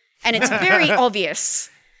 And it's very obvious.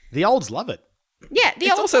 The olds love it. Yeah,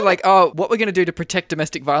 it's also like, what we're going to do to protect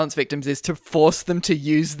domestic violence victims is to force them to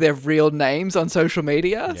use their real names on social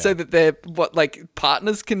media so that their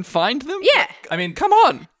partners can find them. Yeah. I mean, come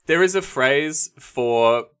on. There is a phrase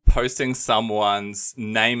for posting someone's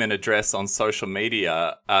name and address on social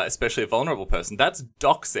media, especially a vulnerable person. That's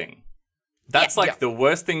doxing. That's the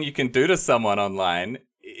worst thing you can do to someone online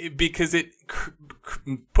because it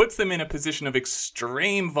puts them in a position of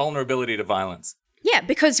extreme vulnerability to violence. Yeah,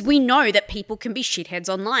 because we know that people can be shitheads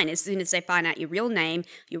online as soon as they find out your real name,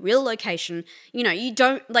 your real location. You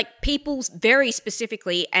don't, people very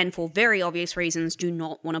specifically and for very obvious reasons do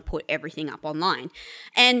not want to put everything up online.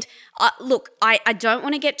 And look, I don't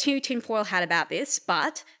want to get too tinfoil hat about this,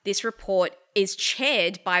 but this report is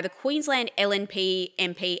chaired by the Queensland LNP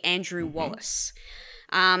MP Andrew Wallace.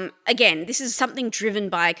 Again, this is something driven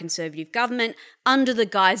by a Conservative government under the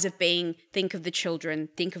guise of being think of the children,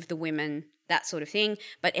 think of the women, that sort of thing,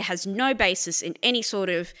 but it has no basis in any sort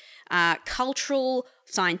of cultural,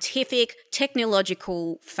 scientific,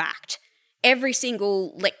 technological fact. Every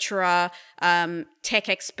single lecturer, tech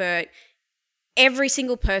expert, every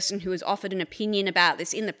single person who has offered an opinion about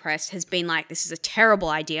this in the press has been like, this is a terrible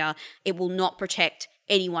idea. It will not protect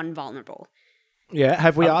anyone vulnerable. Yeah,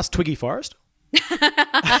 have we asked Twiggy Forrest?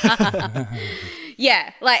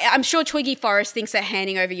 Yeah, I'm sure Twiggy Forrest thinks that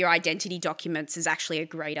handing over your identity documents is actually a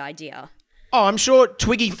great idea. Oh, I'm sure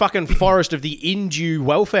Twiggy fucking Forrest of the Indue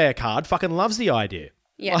welfare card fucking loves the idea.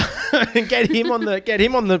 Yeah. Get him on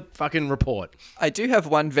the fucking report. I do have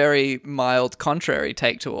one very mild contrary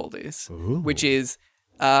take to all this, which is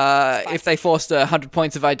if they forced a 100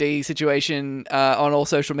 points of ID situation on all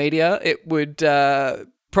social media, it would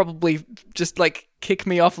probably just kick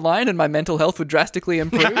me offline and my mental health would drastically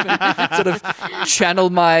improve and sort of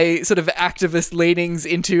channel my sort of activist leanings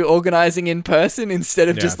into organizing in person instead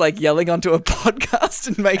of just yelling onto a podcast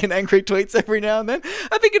and making angry tweets every now and then.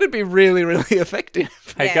 I think it'd be really, really effective.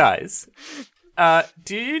 Hey guys,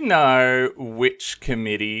 do you know which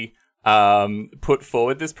committee put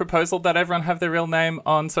forward this proposal that everyone have their real name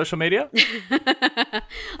on social media?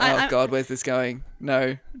 Oh God, where's this going?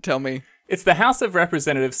 No, tell me. It's the House of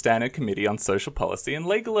Representatives Standard Committee on Social Policy and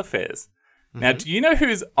Legal Affairs. Mm-hmm. Now, do you know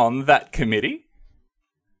who's on that committee?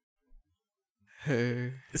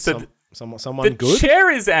 Who? So someone the good? chair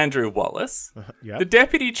is Andrew Wallace. Yep. The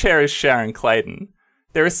deputy chair is Sharon Clayton.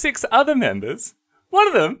 There are 6 other members. One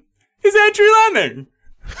of them is Andrew Laming.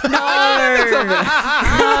 No.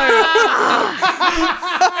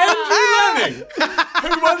 Andrew Laming,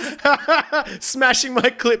 who once smashing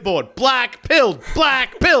my clipboard. Black pilled.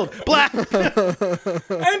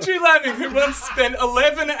 Andrew Laming, who once spent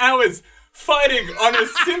 11 hours fighting on a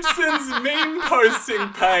Simpsons meme posting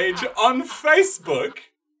page on Facebook.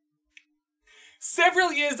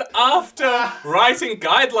 Several years after writing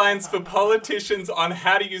guidelines for politicians on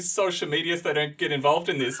how to use social media so they don't get involved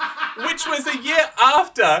in this, which was a year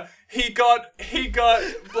after he got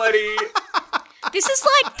bloody This is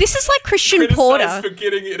like Christian Porter for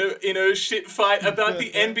getting in a shit fight about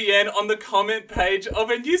the NBN on the comment page of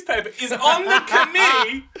a newspaper is on the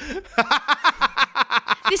committee.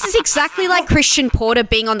 This is exactly like Christian Porter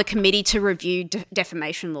being on the committee to review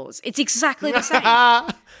defamation laws. It's exactly the same.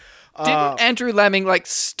 Didn't Andrew Lamming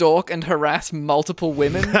stalk and harass multiple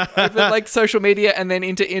women over social media and then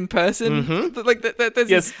into in person? Mm-hmm.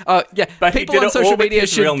 Yes. But people on social media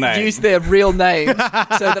should use their real names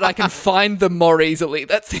so that I can find them more easily.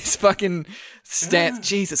 That's his fucking stance.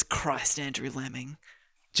 Jesus Christ, Andrew Lamming.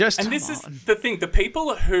 This is the thing. The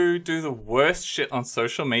people who do the worst shit on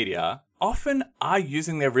social media often are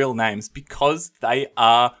using their real names because they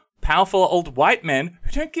are powerful old white men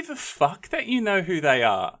who don't give a fuck that you know who they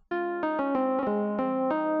are.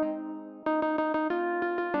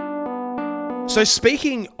 So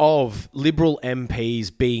speaking of Liberal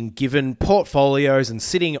MPs being given portfolios and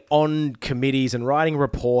sitting on committees and writing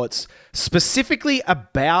reports specifically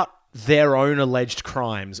about their own alleged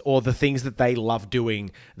crimes or the things that they love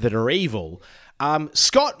doing that are evil,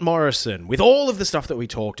 Scott Morrison, with all of the stuff that we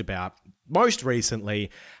talked about, most recently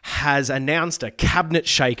has announced a cabinet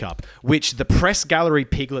shake-up, which the press gallery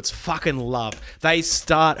piglets fucking love. They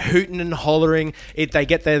start hooting and hollering. They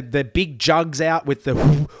get their big jugs out with the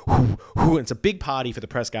hoo, hoo, hoo. It's a big party for the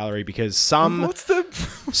press gallery because Who's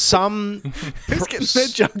getting their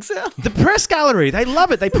jugs out? The press gallery, they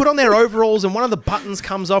love it. They put on their overalls and one of the buttons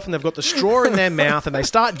comes off and they've got the straw in their mouth and they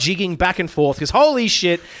start jigging back and forth because holy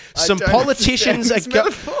shit, some politicians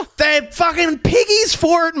they're fucking piggies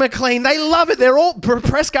for it, McLean. They love it. They're all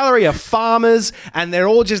press gallery are farmers and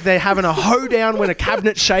they're having a hoedown when a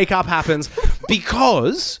cabinet shake-up happens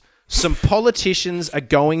because some politicians are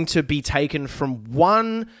going to be taken from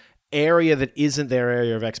one area that isn't their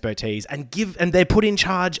area of expertise and they're put in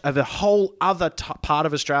charge of a whole other part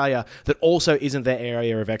of Australia that also isn't their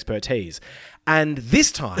area of expertise. And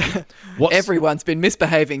this time, everyone's been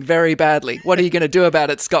misbehaving very badly. What are you going to do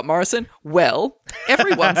about it, Scott Morrison? Well,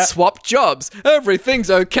 everyone swapped jobs.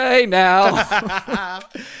 Everything's okay now.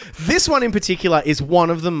 This one in particular is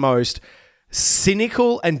one of the most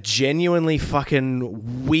cynical and genuinely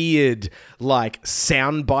fucking weird,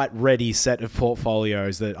 soundbite ready set of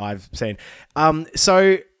portfolios that I've seen. All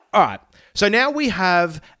right. So now we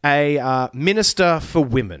have a Minister for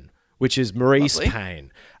Women, which is Marise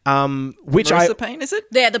Payne. Marissa Payne, is it?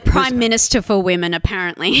 They're the Prime Minister for Women,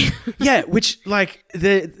 apparently. Yeah, which,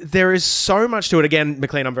 there is so much to it. Again,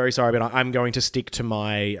 McLean, I'm very sorry, but I'm going to stick to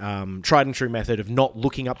my tried and true method of not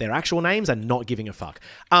looking up their actual names and not giving a fuck.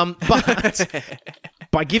 But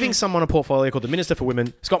by giving someone a portfolio called the Minister for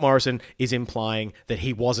Women, Scott Morrison is implying that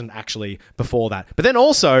he wasn't actually before that. But then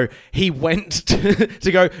also, he went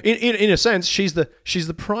to go, in a sense, she's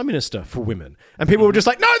the Prime Minister for Women. And people were just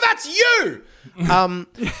like, no, that's you!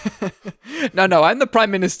 No, I'm the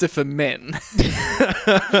Prime Minister for men.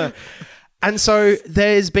 And so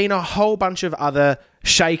there's been a whole bunch of other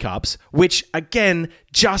shake-ups, which, again,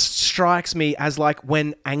 just strikes me as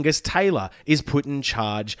when Angus Taylor is put in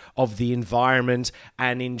charge of the environment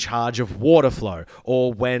and in charge of water flow,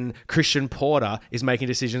 or when Christian Porter is making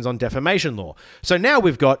decisions on defamation law. So now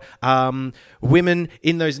we've got women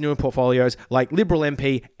in those newer portfolios, like Liberal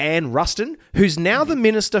MP Anne Ruston, who's now the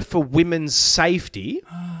Minister for Women's Safety,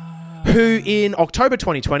 who in October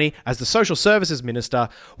 2020, as the Social Services Minister,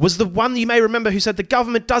 was the one you may remember who said the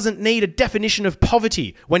government doesn't need a definition of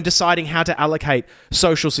poverty when deciding how to allocate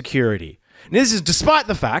social security. And this is despite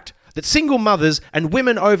the fact that single mothers and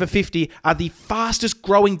women over 50 are the fastest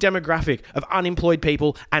growing demographic of unemployed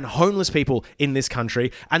people and homeless people in this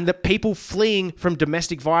country, and that people fleeing from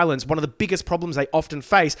domestic violence, one of the biggest problems they often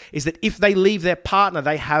face is that if they leave their partner,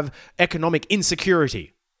 they have economic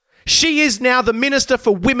insecurity. She is now the Minister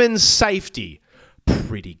for Women's Safety.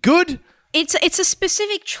 Pretty good. It's a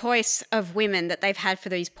specific choice of women that they've had for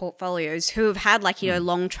these portfolios who have had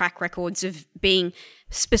long track records of being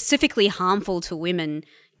specifically harmful to women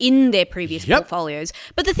in their previous portfolios.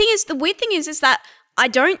 But the weird thing is that I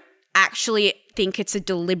don't actually think it's a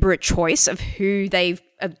deliberate choice of who they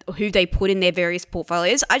put in their various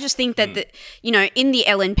portfolios. I just think that in the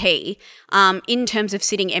LNP, in terms of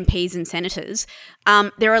sitting MPs and senators,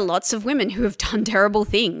 there are lots of women who have done terrible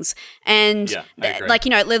things, and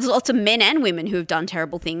there's lots of men and women who have done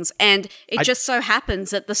terrible things, and it just so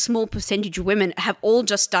happens that the small percentage of women have all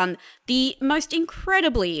just done the most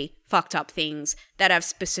incredibly fucked up things that have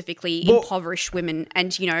specifically impoverished women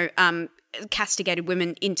and castigated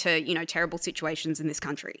women into terrible situations in this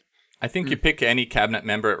country. I think you pick any cabinet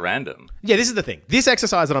member at random. Yeah, this is the thing. This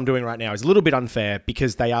exercise that I'm doing right now is a little bit unfair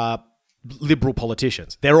because they are Liberal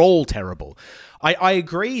politicians. They're all terrible. I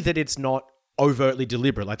agree that it's not overtly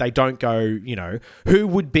deliberate. Like, they don't go, you know, who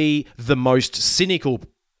would be the most cynical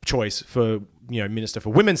choice for, you know, Minister for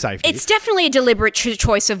Women's Safety. It's definitely a deliberate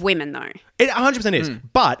choice of women, though. It 100% is.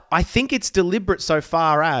 But I think it's deliberate so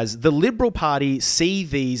far as the Liberal Party see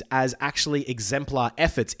these as actually exemplar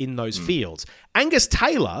efforts in those fields. Angus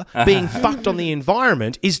Taylor being fucked on the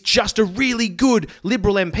environment is just a really good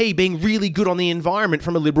Liberal MP being really good on the environment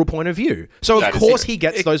from a Liberal point of view. So, of course, he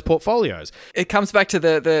gets those portfolios. It comes back to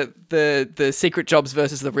the secret jobs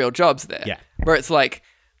versus the real jobs there. Yeah. Where it's like,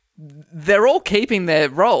 they're all keeping their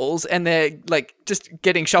roles and they're like just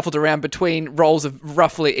getting shuffled around between roles of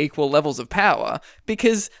roughly equal levels of power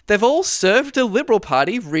because they've all served the Liberal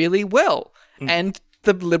Party really well. And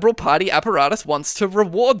the Liberal Party apparatus wants to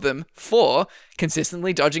reward them for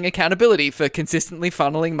consistently dodging accountability, for consistently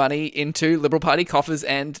funneling money into Liberal Party coffers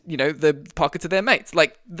and, you know, the pockets of their mates.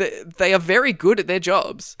 Like, they are very good at their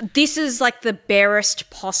jobs. This is like the barest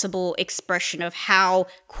possible expression of how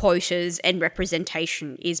quotas and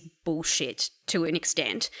representation is bullshit to an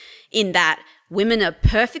extent, in that women are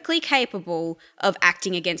perfectly capable of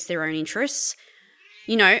acting against their own interests.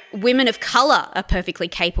 You know, women of colour are perfectly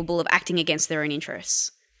capable of acting against their own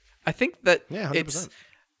interests. I think that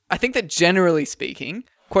I think that generally speaking,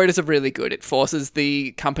 quotas are really good. It forces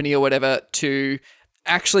the company or whatever to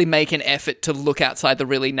actually make an effort to look outside the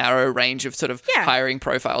really narrow range of sort of hiring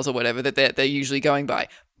profiles or whatever that they're usually going by.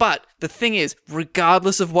 But the thing is,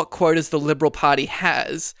 regardless of what quotas the Liberal Party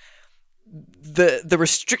has, the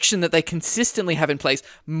restriction that they consistently have in place,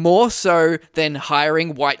 more so than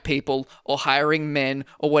hiring white people or hiring men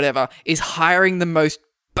or whatever, is hiring the most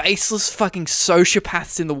baseless fucking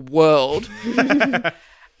sociopaths in the world.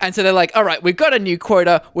 And so they're like, all right, we've got a new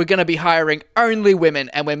quota. We're going to be hiring only women,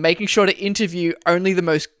 and we're making sure to interview only the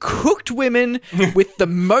most cooked women with the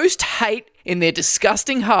most hate in their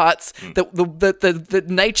disgusting hearts that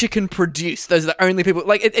nature can produce. Those are the only people.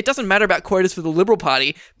 Like, it doesn't matter about quotas for the Liberal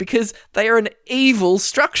Party because they are an evil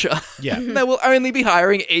structure. Yeah. They will only be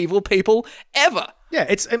hiring evil people ever. Yeah,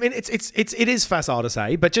 it is facile to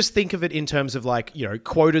say, but just think of it in terms of, like, you know,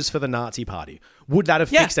 quotas for the Nazi Party. Would that have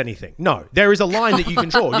fixed anything? No. There is a line that you can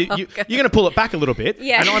draw. You're going to pull it back a little bit.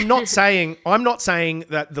 Yeah. And I'm not saying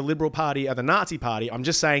that the Liberal Party are the Nazi Party. I'm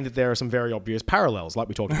just saying that there are some very obvious parallels, like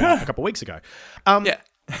we talked about a couple of weeks ago.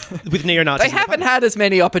 With neo-Nazis. They haven't had as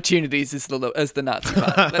many opportunities as the Nazi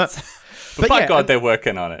Party. But by God, they're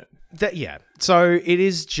working on it. So it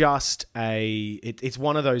is just it's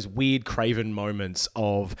one of those weird Craven moments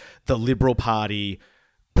of the Liberal Party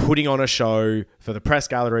putting on a show for the press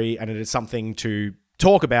gallery, and it is something to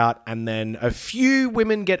talk about, and then a few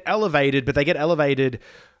women get elevated, but they get elevated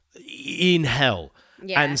in hell.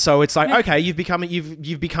 Yeah. And so it's like, okay, you've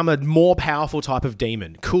become a more powerful type of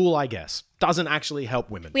demon. Cool, I guess. Doesn't actually help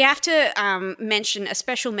women. We have to mention a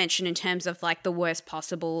special mention in terms of, like, the worst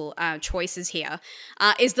possible choices here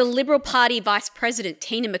is the Liberal Party Vice President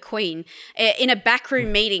Tina McQueen in a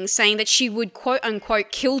backroom meeting saying that she would quote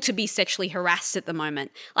unquote kill to be sexually harassed at the moment.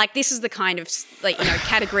 Like, this is the kind of, like, you know,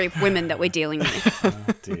 category of women that we're dealing with.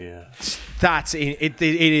 Oh dear, it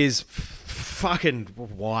is fucking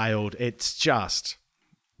wild. It's just.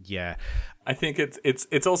 Yeah. I think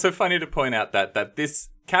it's also funny to point out that this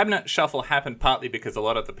cabinet shuffle happened partly because a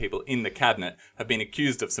lot of the people in the cabinet have been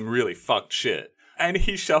accused of some really fucked shit. And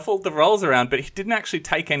he shuffled the roles around, but he didn't actually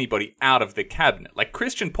take anybody out of the cabinet. Like,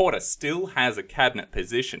 Christian Porter still has a cabinet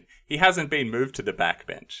position. He hasn't been moved to the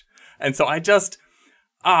backbench. And so I just...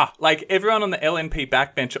 like, everyone on the LNP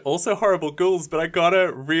backbench are also horrible ghouls, but I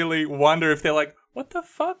gotta really wonder if they're like, what the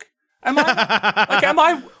fuck? Am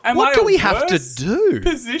what do we have to do?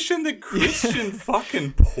 Position the Christian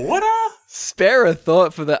fucking Porter? Spare a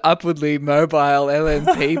thought for the upwardly mobile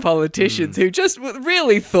LNP politicians who just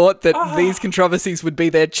really thought that these controversies would be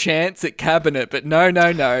their chance at cabinet. But no.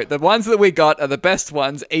 The ones that we got are the best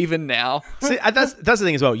ones, even now. See, that's the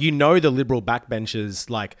thing as well. You know, the Liberal backbenchers,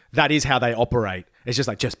 like, that is how they operate. It's just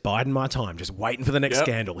like, just biding my time, just waiting for the next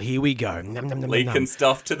scandal. Here we go. Leaking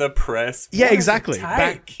stuff to the press. Yeah, exactly.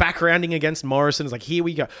 Backgrounding against Morrison is like, here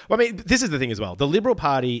we go. Well, I mean, this is the thing as well. The Liberal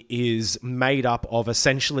Party is made up of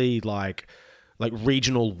essentially like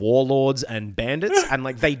regional warlords and bandits, and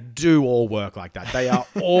like they do all work like that. They are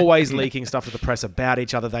always leaking stuff to the press about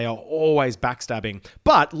each other. They are always backstabbing.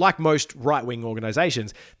 But like most right-wing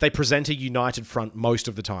organizations, they present a united front most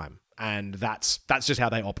of the time. And that's just how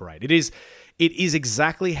they operate. It is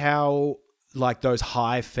exactly how, like, those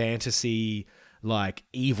high fantasy, like,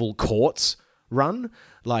 evil courts run.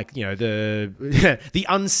 Like, you know, the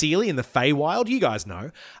Unseelie and the Feywild, you guys know.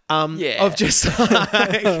 Of just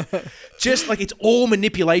like it's all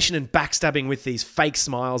manipulation and backstabbing with these fake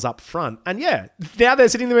smiles up front. And yeah, now they're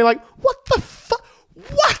sitting there like, what the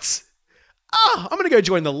I'm going to go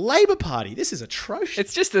join the Labour Party. This is atrocious.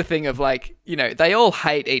 It's just the thing of like, they all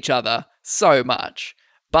hate each other so much,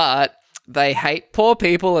 but they hate poor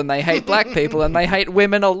people and they hate black people and they hate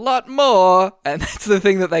women a lot more. And that's the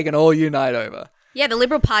thing that they can all unite over. Yeah, the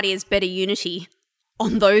Liberal Party has better unity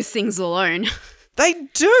on those things alone. They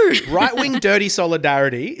do. Right-wing dirty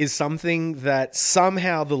solidarity is something that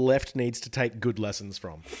somehow the left needs to take good lessons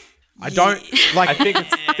from. I think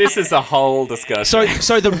this is a whole discussion.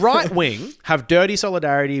 So the right wing have dirty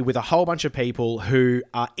solidarity with a whole bunch of people who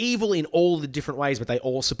are evil in all the different ways, but they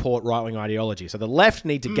all support right-wing ideology. So the left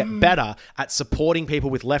need to get better at supporting people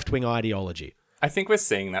with left-wing ideology. I think we're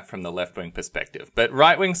seeing that from the left-wing perspective. But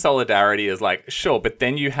right-wing solidarity is like, sure, but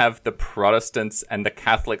then you have the Protestants and the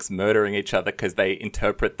Catholics murdering each other because they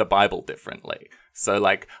interpret the Bible differently. So,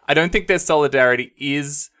 like, I don't think their solidarity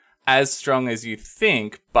is as strong as you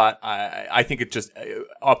think, but I think it just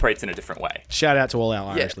operates in a different way. Shout out to all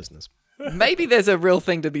our Irish listeners. Maybe there's a real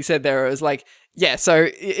thing to be said there. It was like, so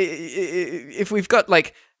if we've got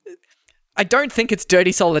like, I don't think it's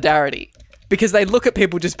dirty solidarity because they look at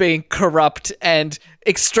people just being corrupt and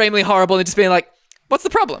extremely horrible and just being like, what's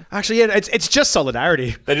the problem? Actually, yeah, it's just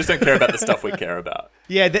solidarity. They just don't care about the stuff we care about.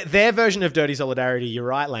 Yeah, their version of dirty solidarity, you're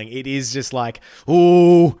right, Lang. It is just like,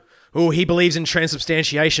 ooh, he believes in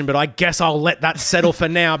transubstantiation, but I guess I'll let that settle for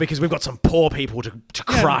now because we've got some poor people to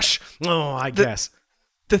crush. I guess.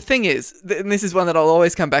 The thing is, and this is one that I'll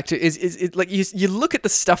always come back to, is like you look at the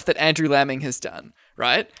stuff that Andrew Laming has done,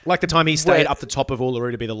 right? Like the time he stayed up the top of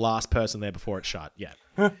Uluru to be the last person there before it shut. Yeah.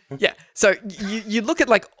 Yeah. So you look at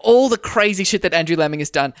like all the crazy shit that Andrew Laming has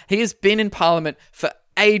done. He has been in Parliament for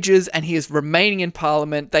ages and he is remaining in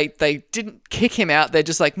Parliament. They didn't kick him out. They're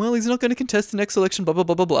just like, well, he's not going to contest the next election, blah, blah,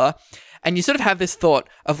 blah, blah, blah. And you sort of have this thought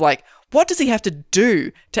of like, what does he have to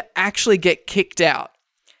do to actually get kicked out?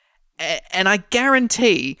 And I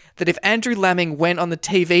guarantee that if Andrew Laming went on the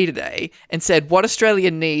TV today and said what Australia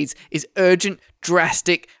needs is urgent,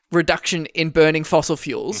 drastic reduction in burning fossil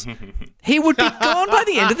fuels, he would be gone by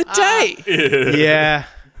the end of the day. Yeah.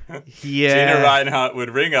 Gina Reinhart would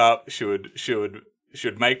ring up. She would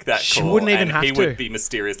make that call. She wouldn't even have to. He would be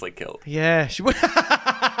mysteriously killed. Yeah. She would.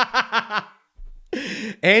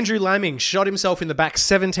 Andrew Laming shot himself in the back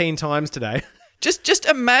 17 times today. Just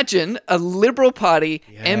imagine a Liberal Party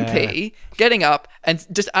MP getting up and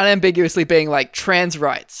just unambiguously being like, trans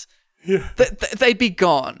rights. Yeah. They'd be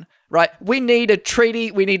gone, right? We need a treaty.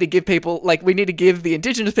 We need to give the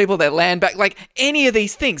Indigenous people their land back. Like any of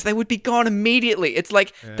these things, they would be gone immediately. It's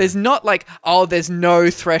like, there's not like, there's no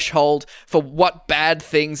threshold for what bad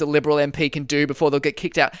things a Liberal MP can do before they'll get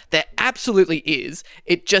kicked out. There absolutely is.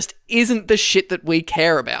 It just isn't the shit that we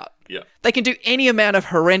care about. Yeah. They can do any amount of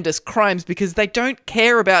horrendous crimes because they don't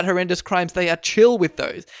care about horrendous crimes. They are chill with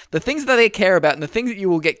those. The things that they care about and the things that you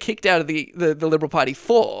will get kicked out of the Liberal Party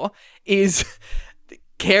for is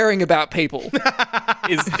caring about people.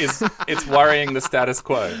 It's worrying the status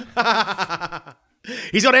quo.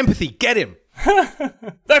 He's got empathy. Get him.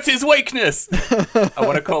 That's his weakness. I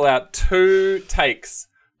want to call out 2 takes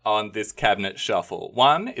on this cabinet shuffle.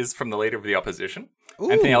 One is from the Leader of the Opposition. Ooh.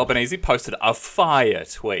 Anthony Albanese posted a fire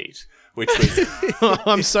tweet, which was...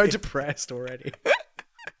 I'm so depressed already.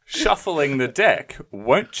 Shuffling the deck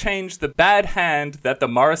won't change the bad hand that the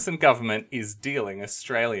Morrison government is dealing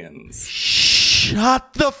Australians.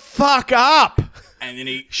 Shut the fuck up! And then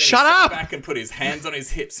he sat back and put his hands on his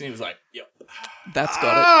hips and he was like, yep. That's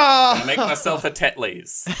got it. I'm gonna make myself a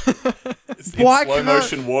Tetley's. In slow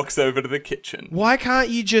motion walks over to the kitchen. Why can't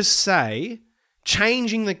you just say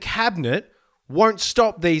changing the cabinet won't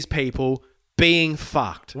stop these people being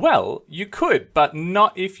fucked? Well, you could, but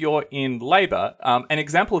not if you're in Labor. An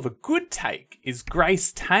example of a good take is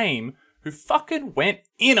Grace Tame, who fucking went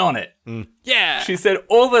in on it. Yeah. She said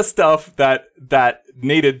all the stuff that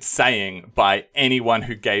needed saying by anyone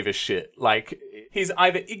who gave a shit. Like, he's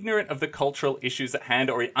either ignorant of the cultural issues at hand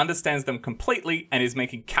or he understands them completely and is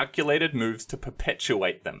making calculated moves to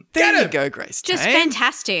perpetuate them. There you go, Grace. Just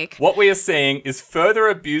fantastic. What we are seeing is further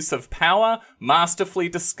abuse of power, masterfully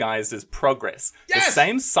disguised as progress. Yes! The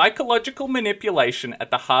same psychological manipulation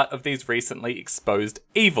at the heart of these recently exposed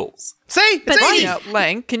evils. See? It's easy. Now,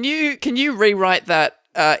 Lang, can you rewrite that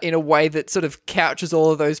in a way that sort of couches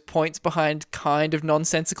all of those points behind kind of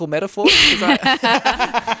nonsensical metaphors?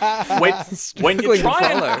 When you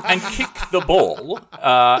try and kick the ball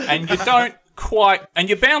and you don't quite, and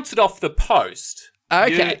you bounce it off the post.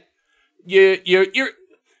 Okay. You're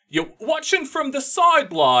you're watching from the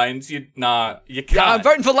sidelines. You can't. Yeah, I'm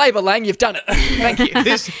voting for Labor, Lang. You've done it. Thank you.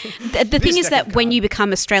 The thing is that when you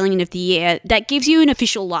become Australian of the Year, that gives you an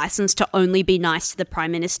official license to only be nice to the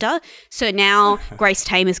Prime Minister. So now Grace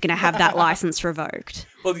Tame is going to have that license revoked.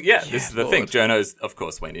 Well, yeah, this is the thing. Journos, of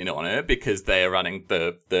course, went in on it because they are running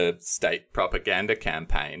the state propaganda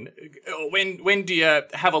campaign. When do you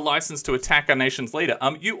have a license to attack our nation's leader?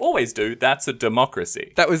 You always do. That's a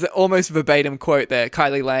democracy. That was the almost verbatim quote there.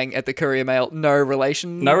 Kylie Lang at the Courier Mail. No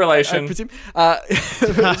relation. No relation. I presume.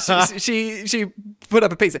 She put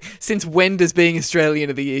up a piece. Since when does being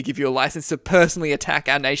Australian of the Year give you a license to personally attack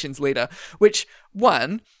our nation's leader? Which,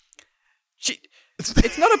 one,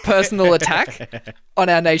 it's not a personal attack on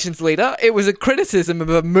our nation's leader. It was a criticism of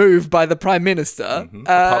a move by the Prime Minister.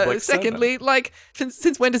 Secondly,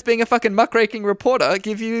 since when does being a fucking muckraking reporter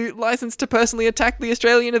give you license to personally attack the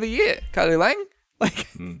Australian of the Year, Kylie Lang?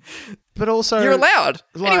 But also, you're allowed.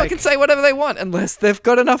 Anyone can say whatever they want unless they've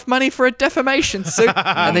got enough money for a defamation suit,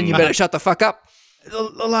 and then you better shut the fuck up.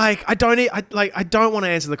 I don't want to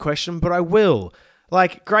answer the question, but I will.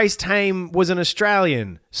 Grace Tame was an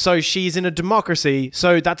Australian, so she's in a democracy.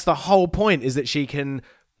 So that's the whole point, is that she can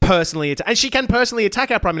personally attack. And she can personally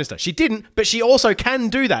attack our Prime Minister. She didn't, but she also can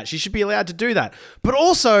do that. She should be allowed to do that. But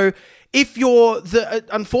also, if you're the,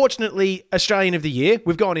 unfortunately, Australian of the Year,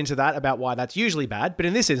 we've gone into that about why that's usually bad. But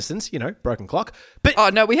in this instance, broken clock. But oh,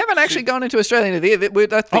 no, we haven't actually gone into Australian of the Year.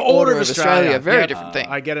 That's the Order of Australia. Very different thing.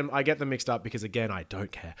 I get them mixed up because, again, I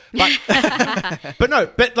don't care. But,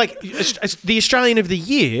 the Australian of the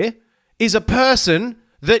Year is a person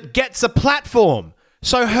that gets a platform.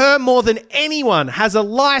 So her, more than anyone, has a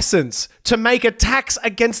license to make attacks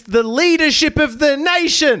against the leadership of the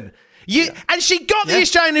nation. And she got the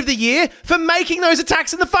Australian of the Year for making those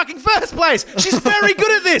attacks in the fucking first place. She's very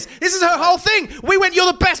good at this. This is her whole thing. We went,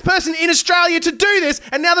 you're the best person in Australia to do this.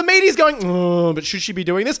 And now the media's going, oh, but should she be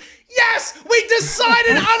doing this? Yes, we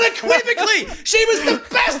decided unequivocally she was the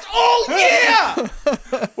best all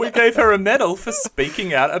year. We gave her a medal for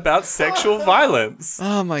speaking out about sexual violence.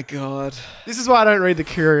 Oh, my God. This is why I don't read the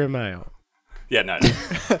Courier Mail. Yeah, no.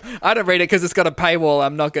 I don't read it because it's got a paywall.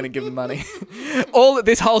 I'm not going to give them money.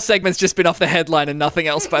 This whole segment's just been off the headline and nothing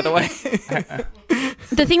else, by the way.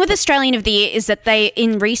 The thing with Australian of the Year is that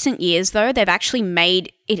in recent years, though, they've actually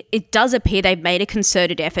made, it does appear they've made a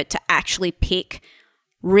concerted effort to actually pick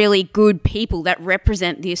really good people that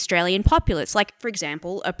represent the Australian populace. Like, for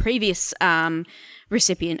example, a previous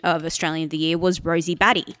recipient of Australian of the Year was Rosie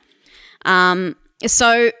Batty.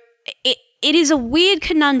 So it is a weird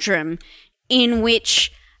conundrum in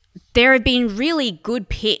which there have been really good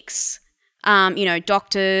picks,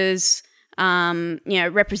 doctors,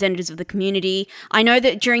 representatives of the community. I know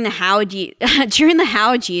that during the Howard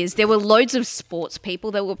years, there were loads of sports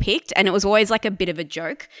people that were picked, and it was always like a bit of a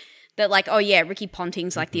joke that Ricky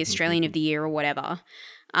Ponting's like the Australian of the Year or whatever.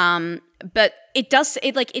 But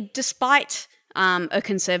despite a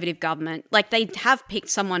conservative government, they have picked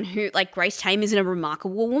someone who, Grace Tame is a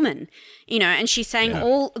remarkable woman, and she's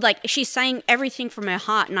saying she's saying everything from her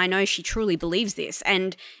heart, and I know she truly believes this,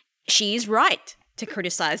 and she is right to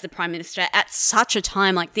criticize the Prime Minister at such a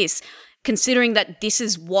time like this, considering that this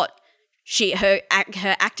is what her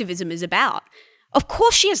activism is about. Of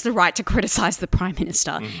course she has the right to criticize the Prime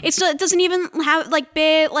Minister. It doesn't even have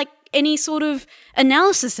bear any sort of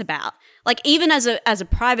analysis about. Even as a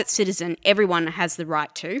private citizen, everyone has the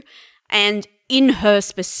right to. And in her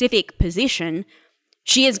specific position,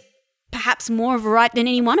 she has perhaps more of a right than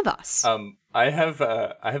any one of us. I have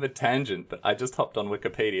a tangent, but I just hopped on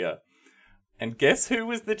Wikipedia. And guess who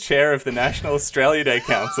was the chair of the National Australia Day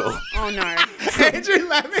Council? Oh, no. Andrew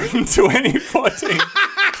Laming. From 2014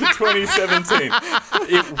 to 2017.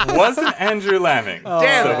 It wasn't Andrew Laming. Oh.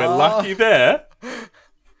 Damn so it. We're lucky there.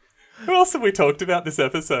 Who else have we talked about this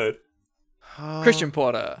episode? Christian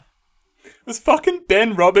Porter. It was fucking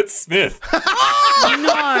Ben Roberts-Smith.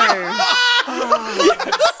 No.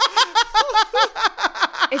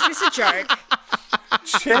 Is this a joke?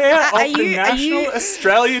 Chair of the National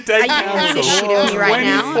Australia Day Council from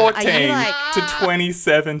 2014 to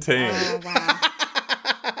 2017. Oh, wow.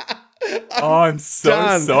 Oh, I'm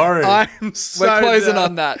so sorry. I'm so We're closing done.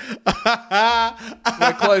 on that.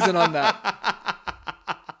 We're closing on that.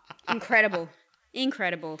 Incredible. I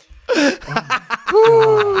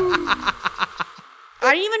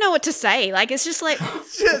don't even know what to say. It's just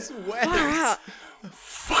Just wet. far out.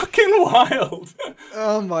 Fucking wild.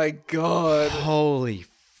 Oh my God. Holy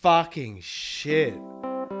fucking shit.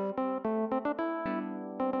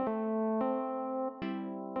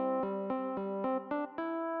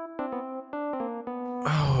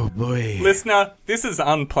 Oh, Oh, boy. Listener, this is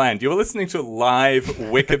unplanned. You're listening to live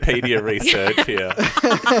Wikipedia research here.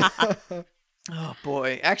 Oh,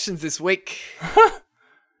 boy. Actions this week.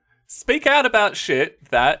 Speak out about shit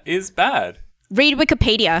that is bad. Read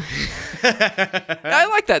Wikipedia. I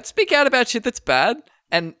like that. Speak out about shit that's bad.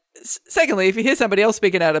 And secondly, if you hear somebody else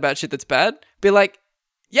speaking out about shit that's bad, be like,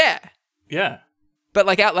 yeah. Yeah. But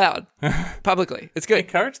like out loud, publicly. It's good.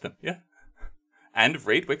 Encourage them, yeah. And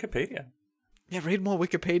read Wikipedia. Yeah, read more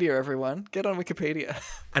Wikipedia, everyone. Get on Wikipedia.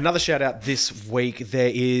 Another shout out this week. There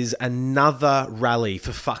is another rally,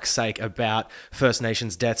 for fuck's sake, about First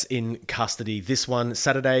Nations deaths in custody. This one,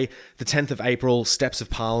 Saturday, the 10th of April, Steps of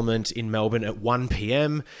Parliament in Melbourne at 1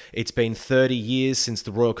 p.m. It's been 30 years since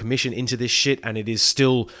the Royal Commission into this shit, and it is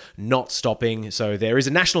still not stopping. So there is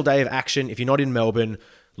a national day of action. If you're not in Melbourne,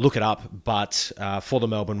 look it up. But for the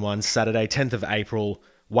Melbourne one, Saturday, 10th of April,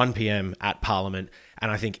 1 p.m. at Parliament. And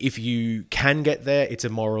I think if you can get there, it's a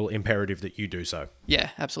moral imperative that you do so. Yeah,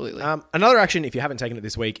 absolutely. Another action, if you haven't taken it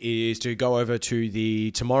this week, is to go over to the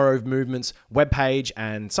Tomorrow Movement's webpage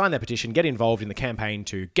and sign their petition, get involved in the campaign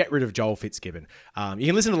to get rid of Joel Fitzgibbon. You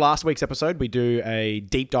can listen to last week's episode. We do a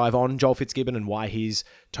deep dive on Joel Fitzgibbon and why he's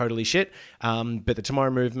totally shit. But the Tomorrow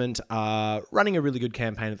Movement are running a really good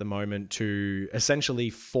campaign at the moment to essentially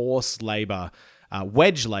force Labor,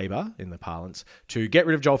 wedge Labor, in the parlance, to get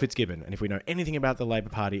rid of Joel Fitzgibbon. And if we know anything about the Labor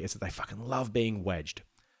Party, it's that they fucking love being wedged.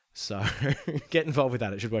 So get involved with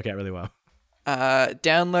that. It should work out really well.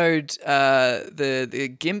 Download the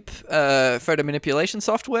GIMP photo manipulation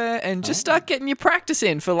software and just start getting your practice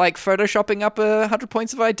in for like photoshopping up 100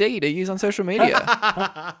 points of ID to use on social media.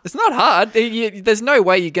 It's not hard. There's no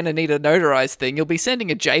way you're going to need a notarized thing. You'll be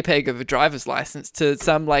sending a JPEG of a driver's license to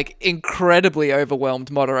some like incredibly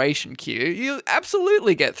overwhelmed moderation queue. You'll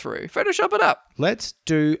absolutely get through. Photoshop it up. Let's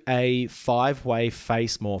do a 5-way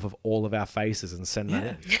face morph of all of our faces and send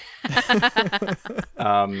that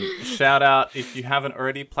in. Shout out, if you haven't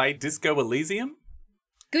already played Disco Elysium.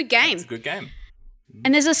 Good game. It's a good game.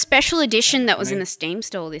 And there's a special edition that was in the Steam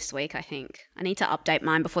store this week, I think. I need to update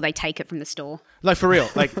mine before they take it from the store. Like, for real.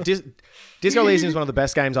 Like, Disco Elysium is one of the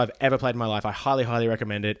best games I've ever played in my life. I highly, highly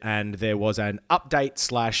recommend it. And there was an update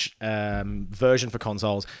 / version for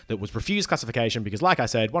consoles that was refused classification because, like I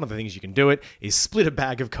said, one of the things you can do it is split a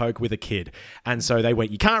bag of Coke with a kid. And so they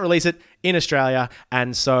went, you can't release it in Australia.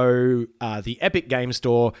 And so the Epic Game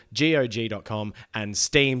Store, GOG.com, and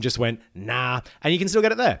Steam just went, nah. And you can still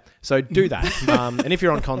get it there. So do that. And if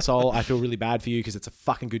you're on console, I feel really bad for you because it's a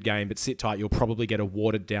fucking good game, but sit tight. You'll probably get a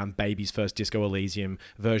watered-down baby's first Disco Elysium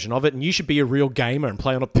version of it, and you should be a real gamer and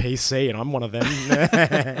play on a PC, and I'm one of them.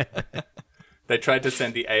 They tried to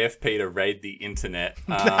send the AFP to raid the internet,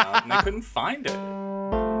 and they couldn't find it.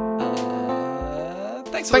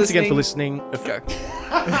 Thanks again for listening. Go.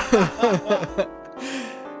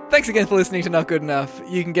 Thanks again for listening to Not Good Enough.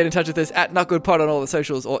 You can get in touch with us at NotGoodPod on all the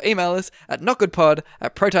socials or email us at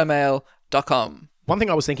notgoodpod@protonmail.com. One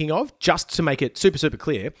thing I was thinking of, just to make it super, super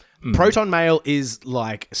clear, Proton Mail is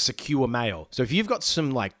like secure mail. So if you've got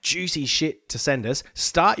some like juicy shit to send us,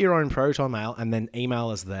 start your own Proton Mail and then email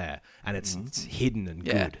us there. And it's hidden and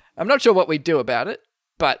good. I'm not sure what we do about it,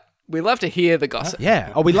 but we love to hear the gossip.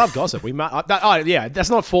 Yeah. Oh, we love gossip. We might. Yeah.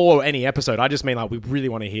 That's not for any episode. I just mean like we really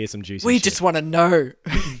want to hear some juicy. We shit. just want to know.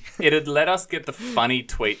 It'd let us get the funny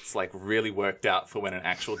tweets like really worked out for when an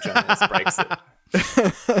actual journalist breaks it.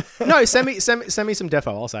 No, send me some defo.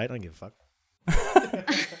 I'll say it. I don't give a fuck.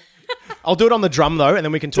 I'll do it on the drum though, and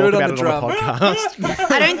then we can talk about it on the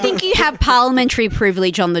podcast. I don't think you have parliamentary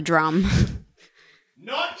privilege on the drum.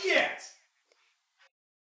 Not yet.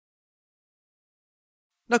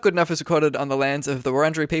 Not Good Enough is recorded on the lands of the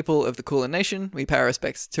Wurundjeri people of the Kulin Nation. We pay our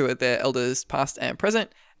respects to their elders past and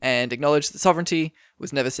present and acknowledge that sovereignty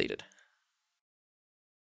was never ceded.